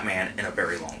been Batman in a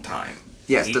very long time.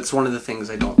 Yes, that's one of the things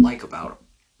I don't like about him.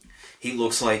 He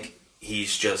looks like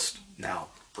he's just now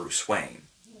Bruce Wayne.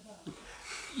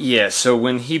 Yeah, so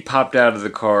when he popped out of the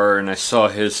car and I saw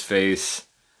his face,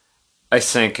 I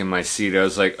sank in my seat. I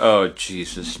was like, oh,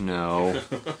 Jesus, no.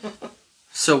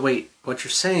 So wait, what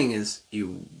you're saying is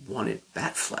you wanted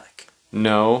Batfleck.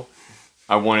 No.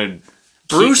 I wanted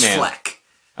Bruce Keatman. Fleck.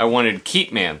 I wanted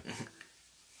Keatman.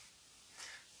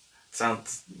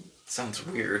 Sounds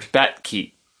weird. Bat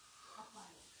Keat.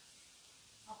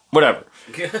 Whatever.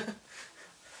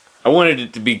 I wanted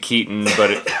it to be Keaton,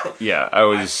 but I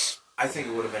was... I think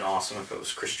it would have been awesome if it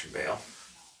was Christian Bale.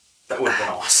 That would have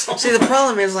been awesome. See, the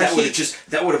problem is like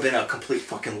that would have been a complete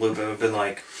fucking loop. It would have been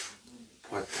like,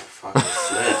 what the fuck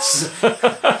is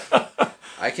this?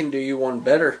 I can do you one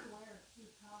better.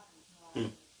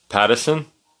 Pattison?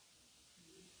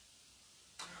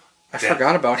 I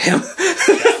forgot about him.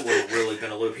 That would have really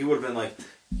been a loop. He would have been like,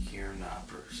 you're not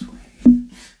Bruce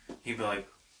Wayne. He'd be like,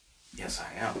 yes,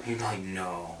 I am. He'd be like,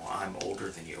 no, I'm older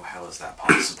than you. How is that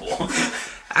possible?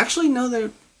 Actually, no,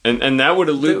 they're... And that would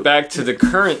have looped back to the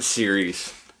current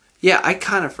series. Yeah, I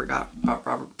kind of forgot about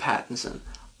Robert Pattinson.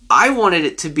 I wanted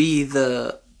it to be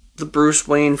the Bruce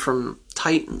Wayne from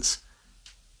Titans.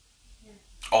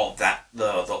 Oh,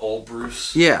 the old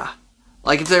Bruce? Yeah.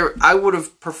 Like, I would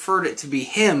have preferred it to be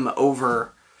him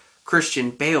over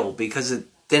Christian Bale, because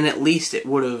then at least it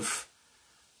would have,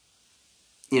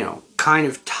 kind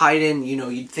of tied in,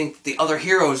 you'd think the other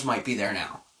heroes might be there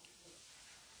now.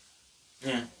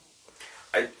 Yeah.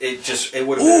 It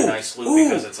would have been a nice loop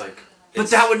because it's like... But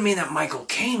that would mean that Michael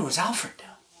Caine was Alfred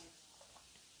now.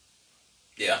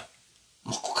 Yeah.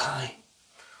 Michael Caine.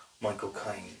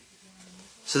 Caine.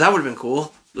 So that would have been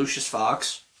cool. Lucius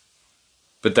Fox.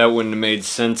 But that wouldn't have made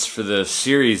sense for the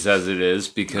series as it is,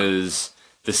 because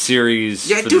the series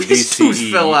Yeah, for dude, the his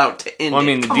tooth fell out to end well, I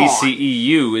mean, it. the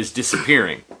DCEU is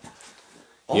disappearing.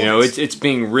 It's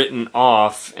being written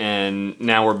off, and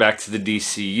now we're back to the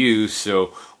DCU, so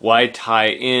why tie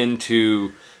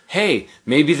into, hey,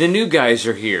 maybe the new guys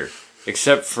are here?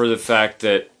 Except for the fact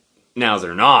that now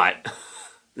they're not.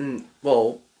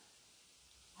 Well,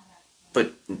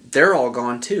 but they're all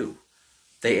gone too.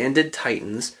 They ended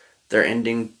Titans. They're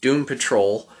ending Doom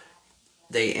Patrol.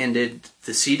 They ended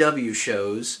the CW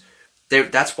shows.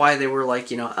 That's why they were like,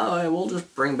 we'll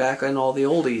just bring back in all the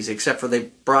oldies, except for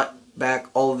they brought back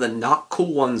all of the not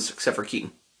cool ones, except for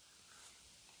Keaton.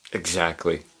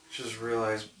 Exactly. Just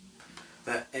realized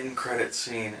that end credit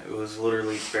scene, it was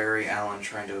literally Barry Allen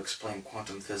trying to explain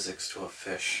quantum physics to a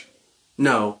fish.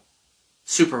 No.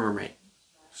 Super Mermaid.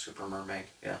 Super Mermaid,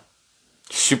 yeah.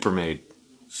 Supermaid.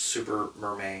 Super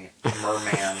Mermaid.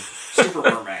 Merman. Super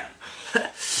Merman.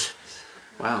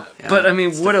 Wow. Yeah, But, I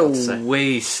mean, it's what difficult to a say.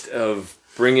 waste of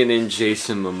bringing in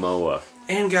Jason Momoa.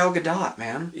 And Gal Gadot,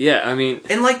 man. Yeah, I mean...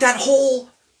 And like that whole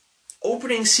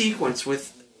opening sequence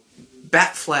with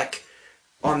Batfleck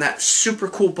on that super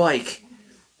cool bike,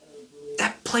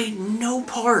 that played no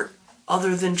part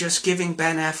other than just giving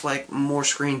Ben Affleck more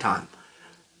screen time.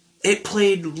 It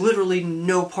played literally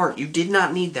no part. You did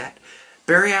not need that.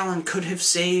 Barry Allen could have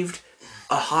saved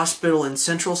a hospital in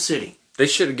Central City. They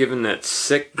should have given that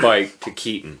sick bike to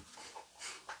Keaton.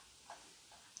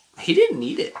 He didn't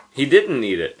need it. He didn't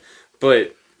need it.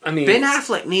 But, I mean... Ben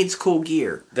Affleck needs cool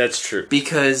gear. That's true.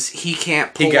 Because he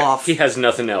can't pull off He has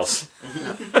nothing else.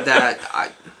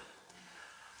 that...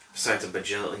 Besides a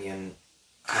bajillion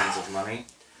kinds of money.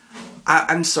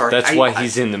 I'm sorry. That's why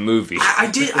he's in the movie.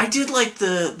 I did like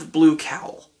the blue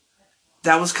cowl.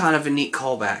 That was kind of a neat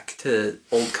callback to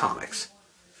old comics.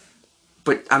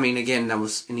 But, I mean, again, that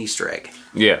was an Easter egg.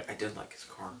 Yeah. I did like his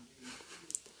car.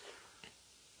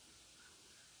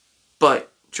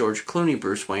 But George Clooney,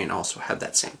 Bruce Wayne, also had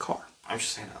that same car. I'm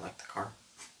just saying I like the car.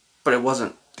 But it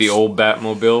wasn't... The old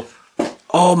Batmobile.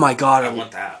 Oh my god. I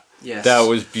want that. Yes. That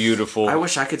was beautiful. I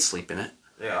wish I could sleep in it.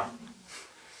 Yeah.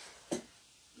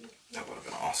 That would have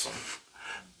been awesome.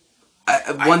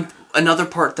 Another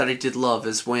part that I did love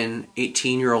is when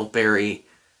 18-year-old Barry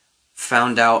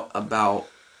found out about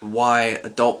why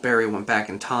adult Barry went back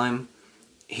in time.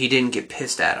 He didn't get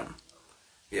pissed at him.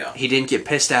 Yeah. He didn't get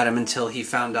pissed at him until he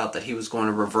found out that he was going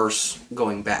to reverse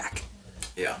going back.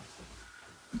 Yeah.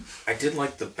 I did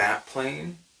like the bat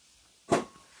plane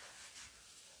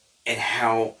and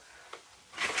how...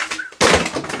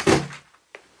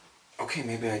 Okay,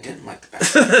 maybe I didn't like the bat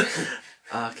plane.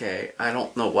 Okay, I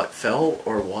don't know what fell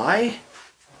or why.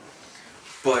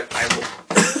 But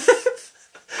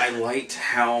I liked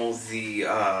how the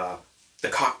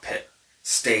cockpit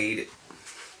stayed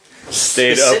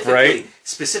upright,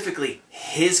 Specifically,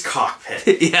 his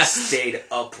cockpit Yeah. stayed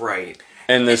upright.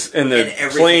 and the everything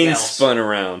plane else. spun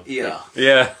around. Yeah.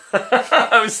 Yeah,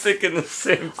 I was thinking the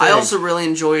same thing. I also really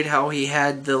enjoyed how he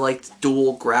had the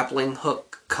dual grappling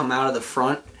hook come out of the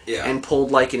front Yeah. and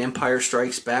pulled like an Empire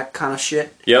Strikes Back kind of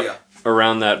shit. Yep. Yeah.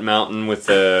 Around that mountain with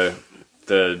the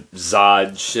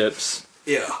Zod ships.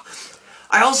 Yeah.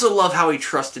 I also love how he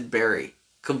trusted Barry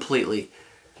completely.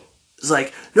 It's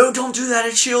like, no, don't do that.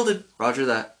 It's shielded. Roger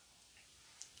that.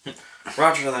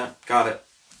 Roger that. Got it.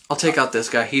 I'll take out this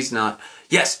guy. He's not.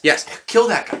 Yes, yes. Kill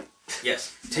that guy.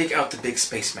 Yes. Take out the big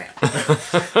spaceman.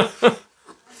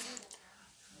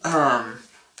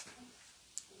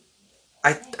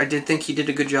 I did think he did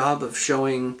a good job of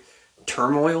showing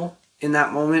turmoil in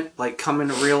that moment, like coming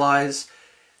to realize,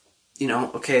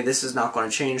 okay, this is not going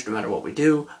to change no matter what we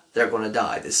do. They're going to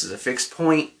die. This is a fixed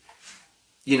point.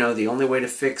 The only way to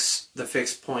fix the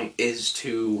fixed point is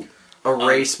to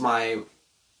erase my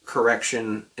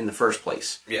correction in the first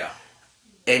place. Yeah.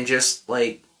 And just,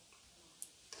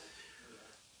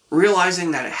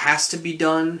 realizing that it has to be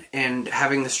done and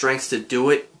having the strength to do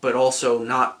it, but also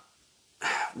not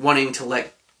wanting to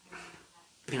let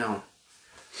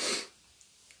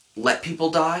people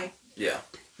die. Yeah.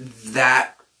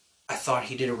 That, I thought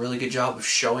he did a really good job of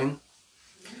showing.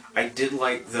 I did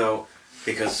like, though,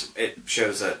 because it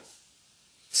shows that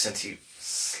since he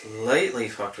slightly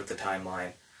fucked with the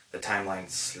timeline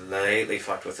slightly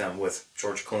fucked with him with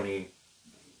George Clooney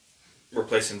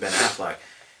replacing Ben Affleck,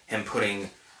 him putting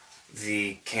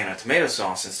the can of tomato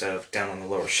sauce instead of down on the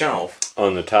lower shelf,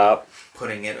 On the top.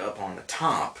 putting it up on the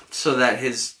top, So that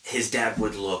his dad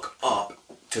would look up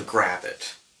to grab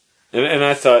it. And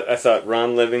I thought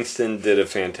Ron Livingston did a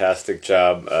fantastic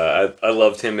job. I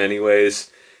loved him anyways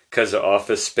because of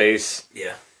Office Space.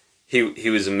 Yeah. He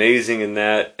was amazing in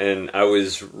that, and I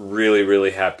was really,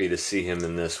 really happy to see him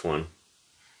in this one.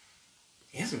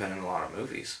 He hasn't been in a lot of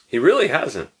movies. He really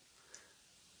hasn't.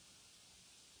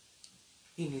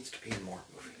 He needs to be in more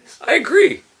movies. I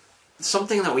agree.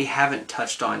 something that we haven't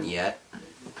touched on yet,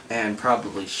 and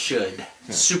probably should.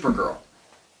 Supergirl.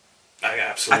 I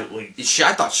absolutely.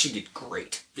 I thought she did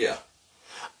great. Yeah.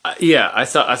 Yeah, I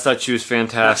thought she was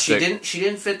fantastic. She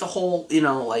didn't fit the whole,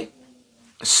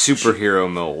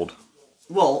 Superhero mold.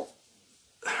 well,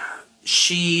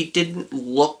 she didn't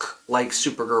look like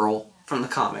Supergirl from the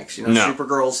comics. No.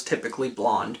 Supergirl's typically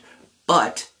blonde,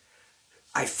 but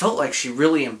I felt like she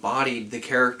really embodied the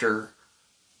character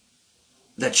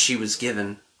that she was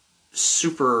given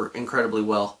super incredibly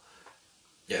well.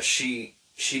 Yeah, she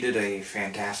did a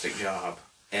fantastic job,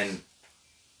 and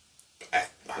I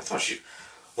thought she,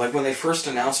 like, when they first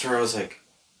announced her, I was like,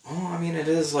 oh, I mean,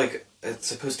 it's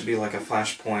supposed to be like a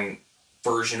Flashpoint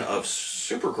version of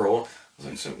Supergirl. I was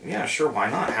like, so yeah, sure, why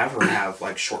not have her have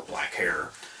like short black hair?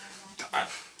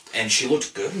 And she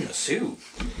looked good in the suit.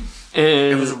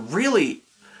 And It was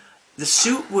the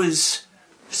suit was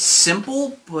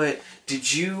simple, but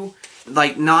Did you?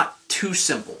 not too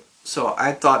simple. So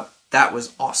I thought that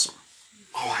was awesome.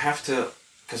 I'll have to,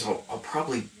 because I'll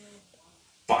probably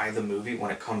buy the movie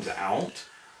when it comes out,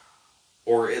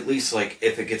 or at least like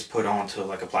if it gets put onto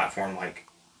like a platform like.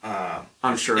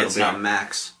 I'm sure it'll It's be not- on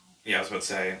Max. Yeah, I was about to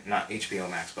say not HBO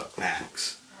Max, but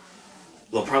Max.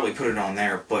 They'll probably put it on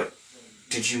there. But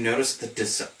did you notice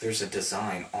there's a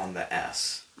design on the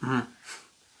S?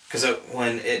 Because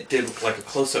when it did like a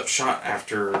close-up shot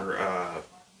after,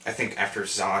 I think after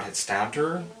Zod had stabbed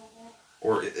her,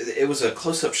 or it was a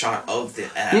close-up shot of the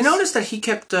S. You notice that he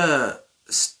kept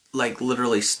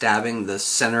literally stabbing the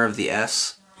center of the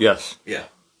S. yes, Yeah,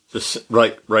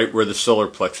 right where the solar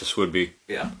plexus would be.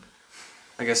 yeah.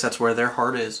 I guess that's where their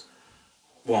heart is.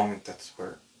 Well, I mean, that's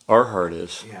where. Our heart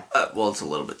is. Yeah, Well, it's a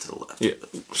little bit to the left. Yeah,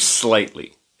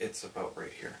 slightly. it's about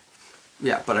right here.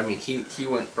 Yeah, but I mean, he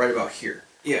went right about here.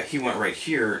 Yeah, he went right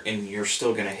here, and you're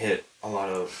still gonna hit a lot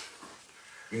of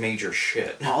major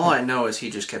shit. All I know is he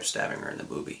just kept stabbing her in the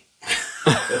boobie.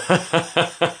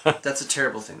 That's a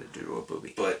terrible thing to do to a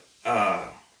booby. But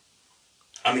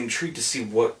I'm intrigued to see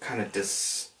what kind of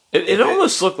It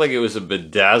almost looked like it was a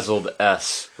bedazzled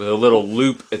S with a little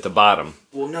loop at the bottom.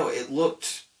 Well, no, it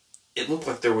looked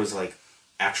like there was like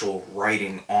actual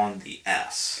writing on the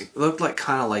S. It looked like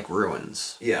kind of like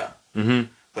ruins. Yeah. Mm-hmm.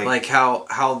 Like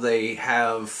how they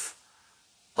have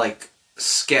like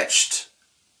sketched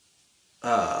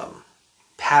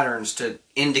patterns to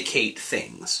indicate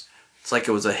things. It's like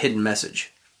it was a hidden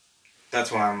message.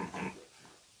 That's why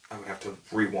I would have to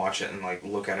rewatch it and like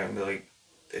look at it and be like,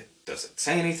 does it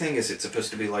say anything? Is it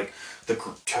supposed to be like the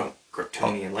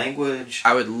Kryptonian language?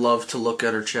 I would love to look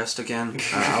at her chest again.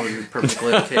 I would be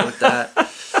perfectly okay with that.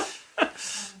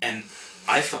 And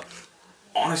I thought,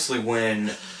 honestly,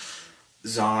 when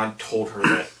Zod told her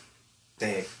that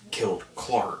they had killed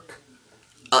Clark,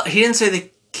 He didn't say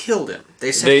they killed him.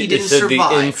 They said he didn't they said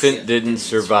survive. the infant didn't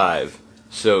survive.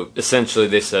 So essentially,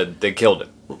 they said they killed him.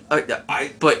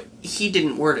 But he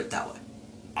didn't word it that way.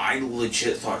 I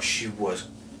legit thought she was.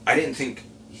 I didn't think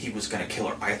he was gonna kill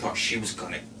her. I thought she was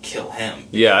gonna kill him.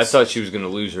 Yeah, I thought she was going to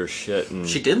lose her shit and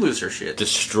She did lose her shit.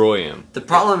 destroy him. The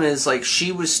problem is, like,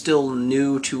 she was still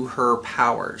new to her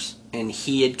powers, and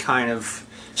he had kind of...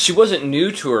 She wasn't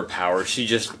new to her power. She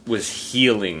just was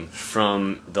healing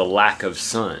from the lack of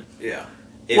sun. Yeah.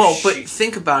 But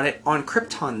think about it. On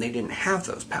Krypton, they didn't have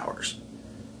those powers.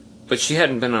 But she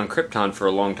hadn't been on Krypton for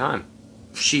a long time.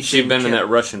 She'd She'd been in that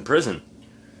Russian prison.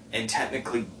 And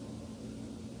technically,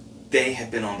 they had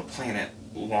been on the planet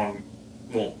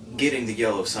getting the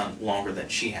yellow sun longer than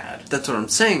she had. That's what I'm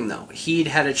saying, though. He'd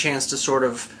had a chance to sort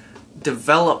of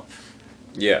develop,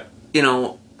 Yeah.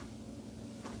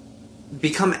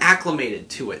 Become acclimated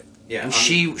to it. Yeah. And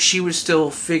she was still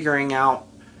figuring out,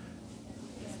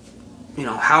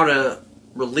 how to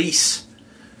release.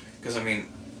 Because, I mean...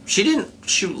 She didn't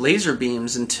shoot laser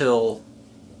beams until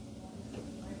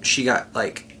she got,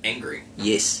 like... angry.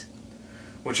 Yes.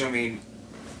 Which, I mean,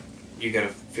 you gotta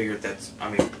figure that's,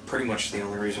 pretty much the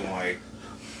only reason why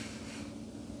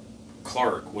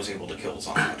Clark was able to kill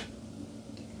Zod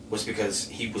was because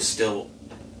he was still...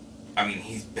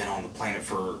 he's been on the planet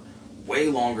for way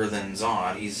longer than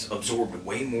Zod. He's absorbed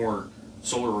way more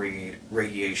solar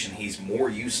radiation. He's more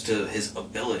used to his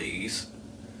abilities.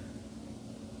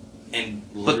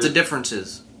 But the difference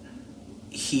is,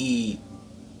 he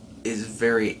is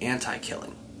very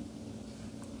anti-killing.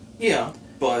 Yeah,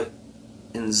 but...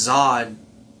 And Zod...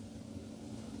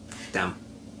 Them.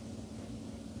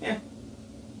 Yeah.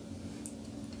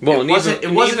 Well, it wasn't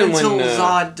until when,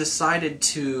 Zod decided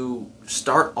to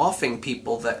start offing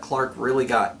people that Clark really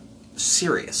got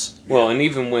serious. Well, and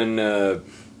even when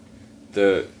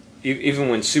even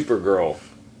when Supergirl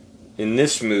in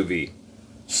this movie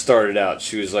started out,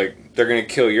 she was like, "They're gonna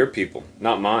kill your people,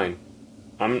 not mine.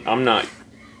 I'm not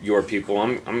your people.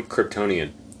 I'm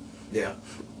Kryptonian." Yeah.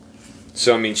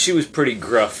 So she was pretty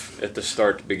gruff at the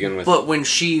start to begin with. But when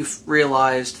she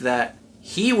realized that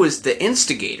he was the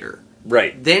instigator,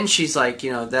 right? Then she's like,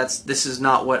 this is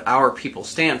not what our people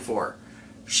stand for.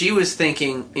 She was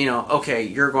thinking, okay,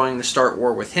 you're going to start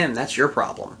war with him. That's your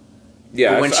problem.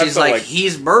 Yeah. But when she's like,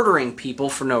 he's murdering people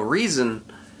for no reason,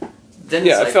 then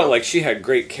it's I felt like she had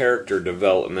great character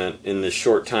development in the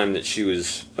short time that she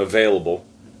was available.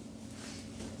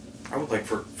 I would like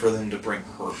for them to bring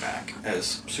her back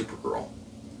as Supergirl.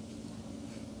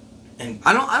 And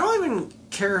I don't even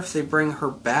care if they bring her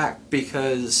back,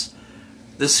 because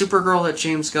the Supergirl that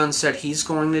James Gunn said he's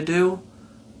going to do,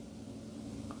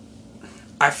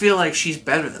 I feel like she's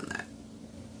better than that.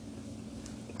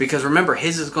 Because remember,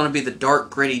 his is going to be the dark,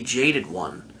 gritty, jaded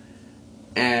one.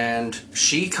 And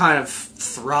she kind of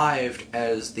thrived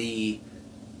as the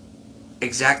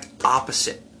exact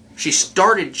opposite. She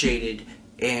started jaded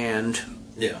and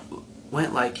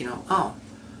went like,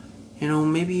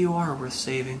 maybe you are worth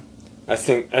saving. I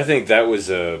think that was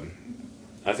a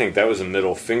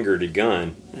middle finger to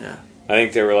Gunn. Yeah. I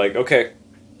think they were like, okay,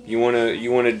 you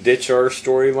wanna ditch our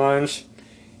storylines?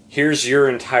 Here's your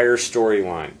entire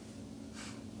storyline.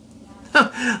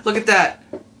 Look at that.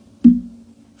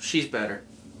 She's better.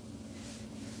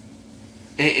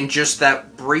 In just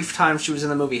that brief time she was in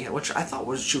the movie, which I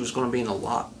thought she was going to be in a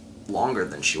lot longer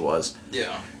than she was.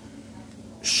 Yeah.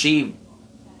 She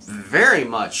very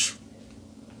much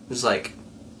was like,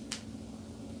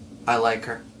 I like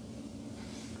her.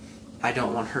 I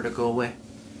don't want her to go away.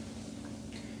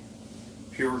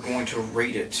 If you were going to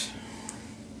rate it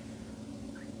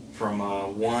from a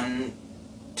 1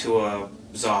 to a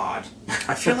Zod.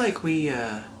 I feel like we...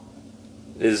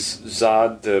 Is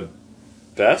Zod the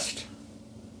best?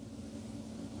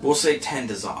 We'll say 10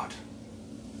 to Zod.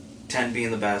 10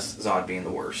 being the best, Zod being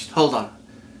the worst. Hold on.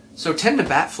 So 10 to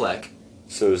Batfleck.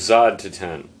 So Zod to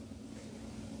 10.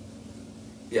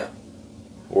 Yeah.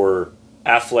 Or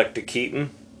Affleck to Keaton.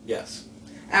 Yes.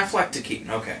 Affleck to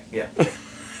Keaton. Okay. Yeah.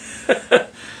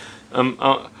 I'm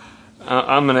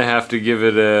gonna have to give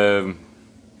it a.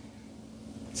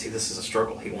 See, this is a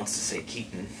struggle. He wants to say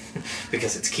Keaton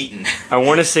because it's Keaton. I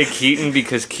want to say Keaton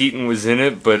because Keaton was in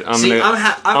it, but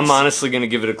I'm honestly gonna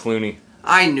give it a Clooney.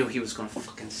 I knew he was gonna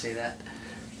fucking say that.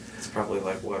 It's probably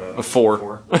like what a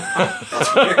 4.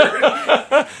 That's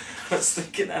weird. I was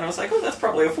thinking that. I was like, oh, that's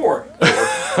probably a 4.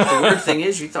 The weird thing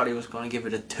is, you thought he was going to give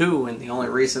it a 2, and the only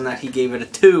reason that he gave it a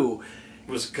 2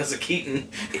 was because of Keaton.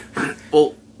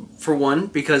 Well, for one,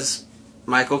 because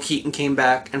Michael Keaton came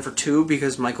back, and for 2,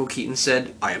 because Michael Keaton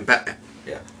said, "I am Batman."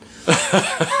 Yeah.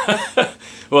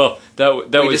 Well,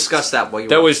 we discussed that while you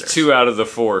were That was upstairs. 2 out of the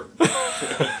 4.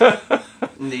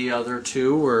 And the other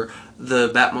 2 were the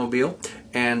Batmobile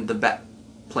and the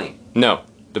Batplane. No,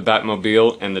 the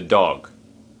Batmobile and the dog.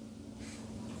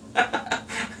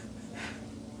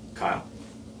 Kyle.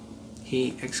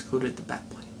 He excluded the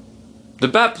Batplane. The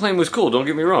Batplane was cool. Don't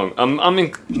get me wrong.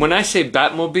 When I say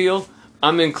Batmobile,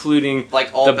 I'm including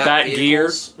Like all the Bat Bat gear.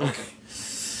 vehicles? Okay.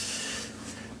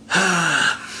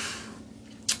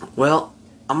 Well,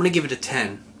 I'm going to give it a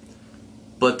 10.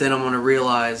 But then I'm going to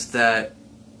realize that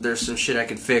there's some shit I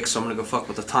can fix, so I'm going to go fuck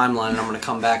with the timeline, and I'm going to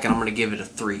come back and I'm going to give it a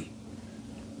 3.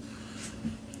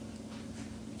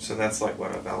 So that's like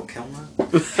what, a Val Kilmer?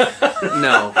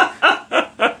 No.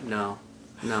 No.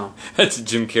 No. That's a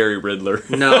Jim Carrey Riddler.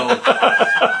 No.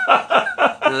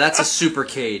 No, that's a super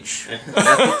cage.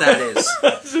 That's what that is.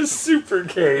 That's a super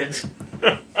cage.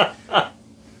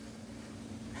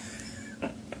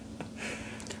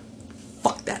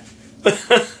 Fuck that.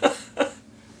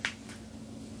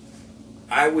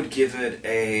 I would give it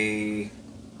a...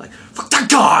 Like, fuck that,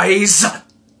 guys!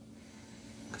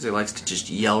 Because he likes to just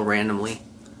yell randomly.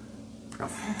 For no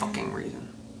fucking reason.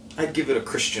 I'd give it a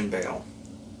Christian Bale.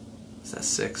 Is that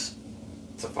 6?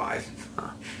 It's a 5.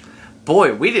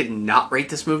 Boy, we did not rate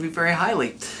this movie very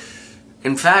highly.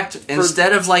 In fact,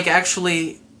 instead of like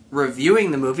actually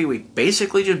reviewing the movie, we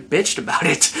basically just bitched about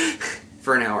it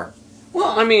for an hour.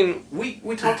 Well, I mean, We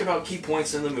talked about key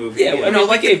points in the movie. yeah, I and, mean,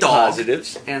 like we the gave dog.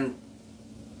 positives. And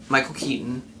Michael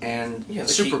Keaton and yeah, the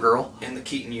Supergirl. in the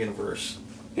Keaton universe.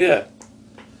 Yeah.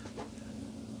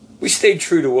 We stayed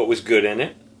true to what was good in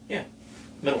it.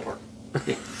 Middle part.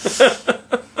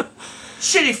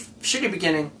 Shitty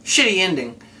beginning, shitty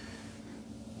ending.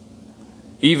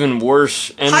 Even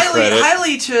worse end credit.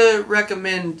 Highly to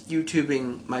recommend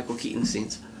YouTubing Michael Keaton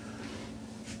scenes.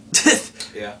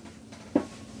 Yeah.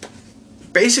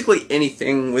 Basically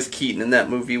anything with Keaton in that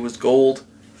movie was gold.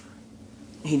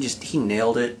 He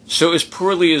nailed it. So as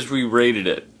poorly as we rated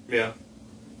it, Yeah.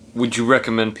 would you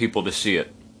recommend people to see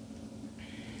it?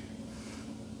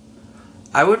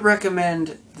 I would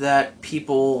recommend that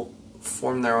people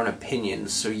form their own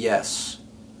opinions, so yes.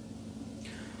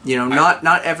 You know,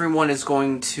 not everyone is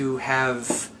going to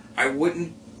have... I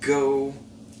wouldn't go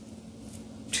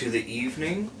to the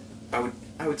evening.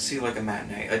 I would see like a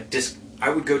matinee. I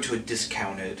would go to a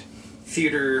discounted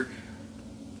theater.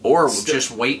 Or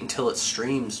just wait until it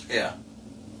streams. Yeah.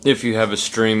 If you have a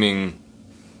streaming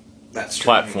That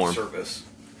streaming platform. service.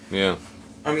 Yeah.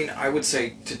 I mean, I would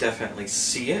say to definitely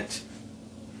see it.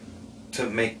 To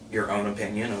make your own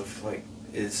opinion of, like,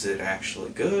 is it actually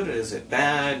good? Is it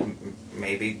bad?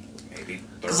 Maybe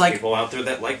there are people out there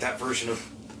that like that version of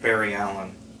Barry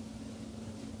Allen.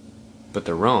 But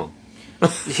they're wrong.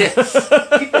 Yeah.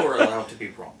 People are allowed to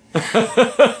be wrong.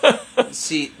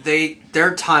 See,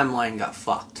 their timeline got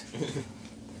fucked.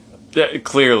 Yeah,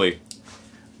 clearly.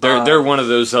 They're one of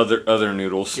those other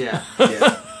noodles. Yeah.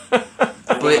 Yeah.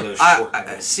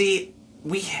 But see,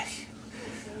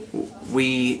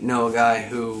 we know a guy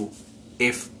who,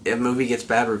 if a movie gets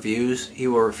bad reviews, he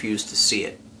will refuse to see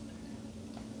it.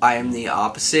 I am the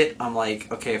opposite. I'm like,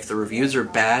 okay, if the reviews are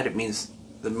bad, it means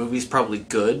the movie's probably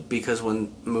good, because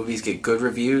when movies get good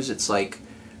reviews, it's like,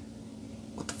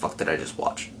 what the fuck did I just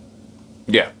watch?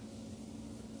 Yeah.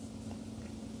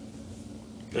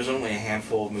 There's only a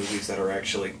handful of movies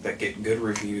that get good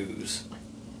reviews.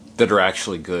 That are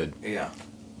actually good. Yeah.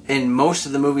 And most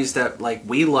of the movies that like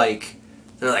we like,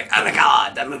 they're like, oh my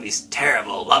god, that movie's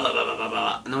terrible, blah blah blah blah blah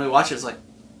blah. And then we watch it, it's like,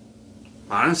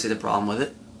 I don't see the problem with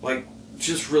it. Like,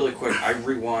 just really quick, I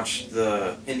rewatched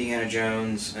the Indiana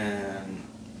Jones and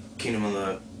Kingdom of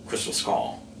the Crystal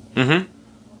Skull. Mm-hmm.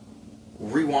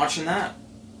 Rewatching that,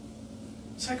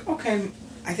 it's like, okay,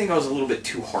 I think I was a little bit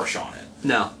too harsh on it.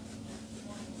 No.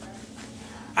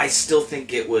 I still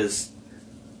think it was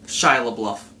Shia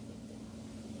LaBeouf.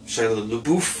 Shia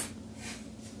LaBeouf.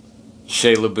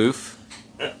 Shia LaBeouf.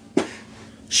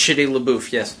 Shitty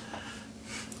LaBeouf, yes.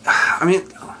 I mean,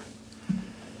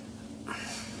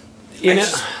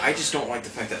 I just don't like the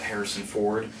fact that Harrison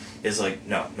Ford is like,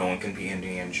 no one can be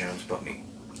Indiana Jones but me.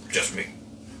 Just me.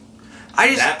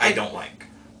 I don't like.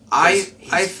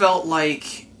 I felt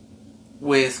like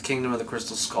with Kingdom of the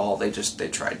Crystal Skull, they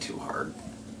tried too hard.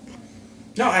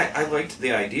 No, I liked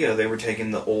the idea. They were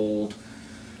taking the old,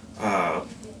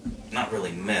 not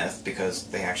really myth, because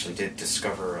they actually did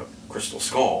discover a crystal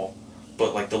skull,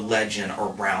 but like the legend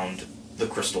around the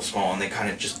crystal skull, and they kind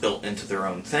of just built into their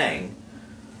own thing,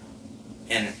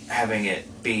 and having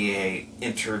it be a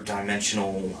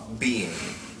interdimensional being.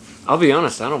 I'll be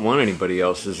honest, I don't want anybody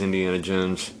else as Indiana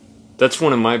Jones. That's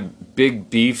one of my big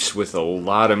beefs with a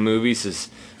lot of movies is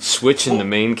switching the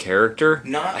main character.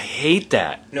 I hate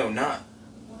that. No, not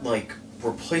like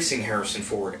replacing Harrison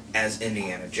Ford as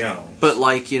Indiana Jones. But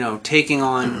like, taking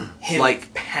on him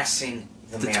like passing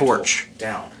the torch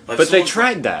down. Like, but they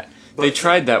tried that. They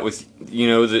tried that with,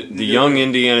 the Young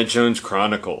Indiana Jones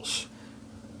Chronicles.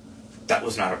 That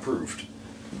was not approved.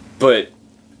 But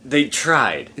they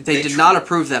tried. They did not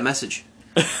approve that message.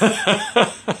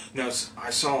 No,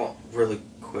 I saw really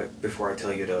quick before I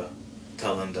tell you to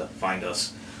tell them to find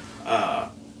us.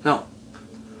 No.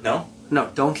 No? No,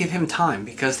 don't give him time,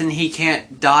 because then he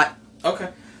can't dot. Okay.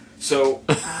 So,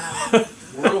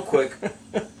 real quick,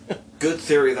 good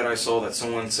theory that I saw that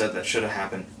someone said that should have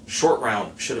happened. Short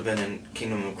Round should have been in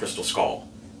Kingdom of Crystal Skull.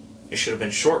 It should have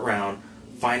been Short Round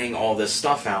finding all this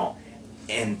stuff out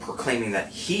and proclaiming that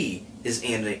he is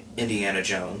Indiana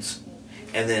Jones.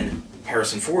 And then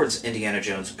Harrison Ford's Indiana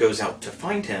Jones goes out to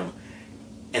find him,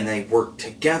 and they work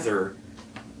together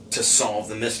to solve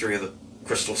the mystery of the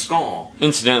Crystal Skull.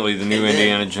 Incidentally, the new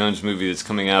Indiana Jones movie that's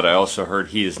coming out, I also heard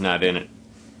he is not in it.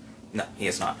 No, he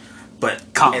is not. But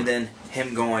and then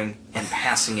him going and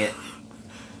passing it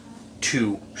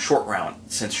to Short Round,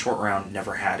 since Short Round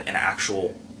never had an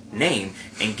actual name,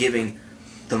 and giving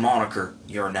the moniker,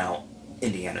 "You're now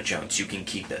Indiana Jones. You can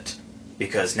keep it,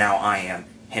 because now I am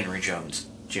Henry Jones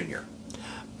Jr."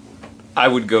 I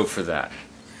would go for that.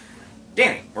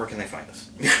 Danny, where can they find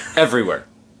us? Everywhere.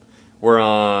 We're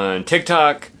on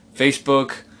TikTok,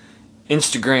 Facebook,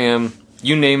 Instagram,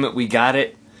 you name it, we got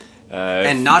it.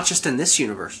 And not just in this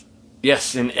universe.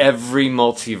 Yes, in every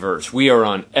multiverse. We are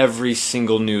on every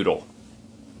single noodle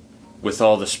with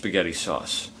all the spaghetti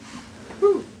sauce.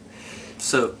 Woo.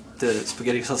 So the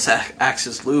spaghetti sauce acts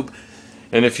as lube.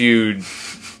 And if you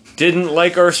didn't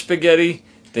like our spaghetti,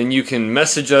 then you can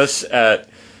message us at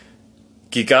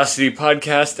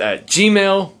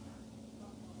geekositypodcast@gmail.com.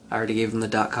 I already gave him the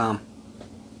 .com.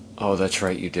 Oh, that's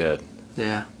right, you did.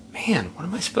 Yeah. Man, what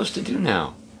am I supposed to do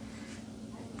now?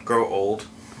 Grow old.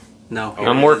 No.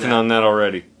 I'm working on that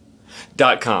already.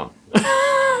 .com.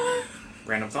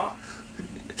 Random thought.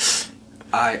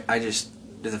 I just,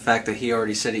 the fact that he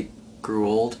already said he grew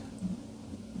old,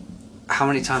 how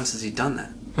many times has he done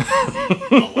that?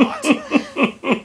 A lot.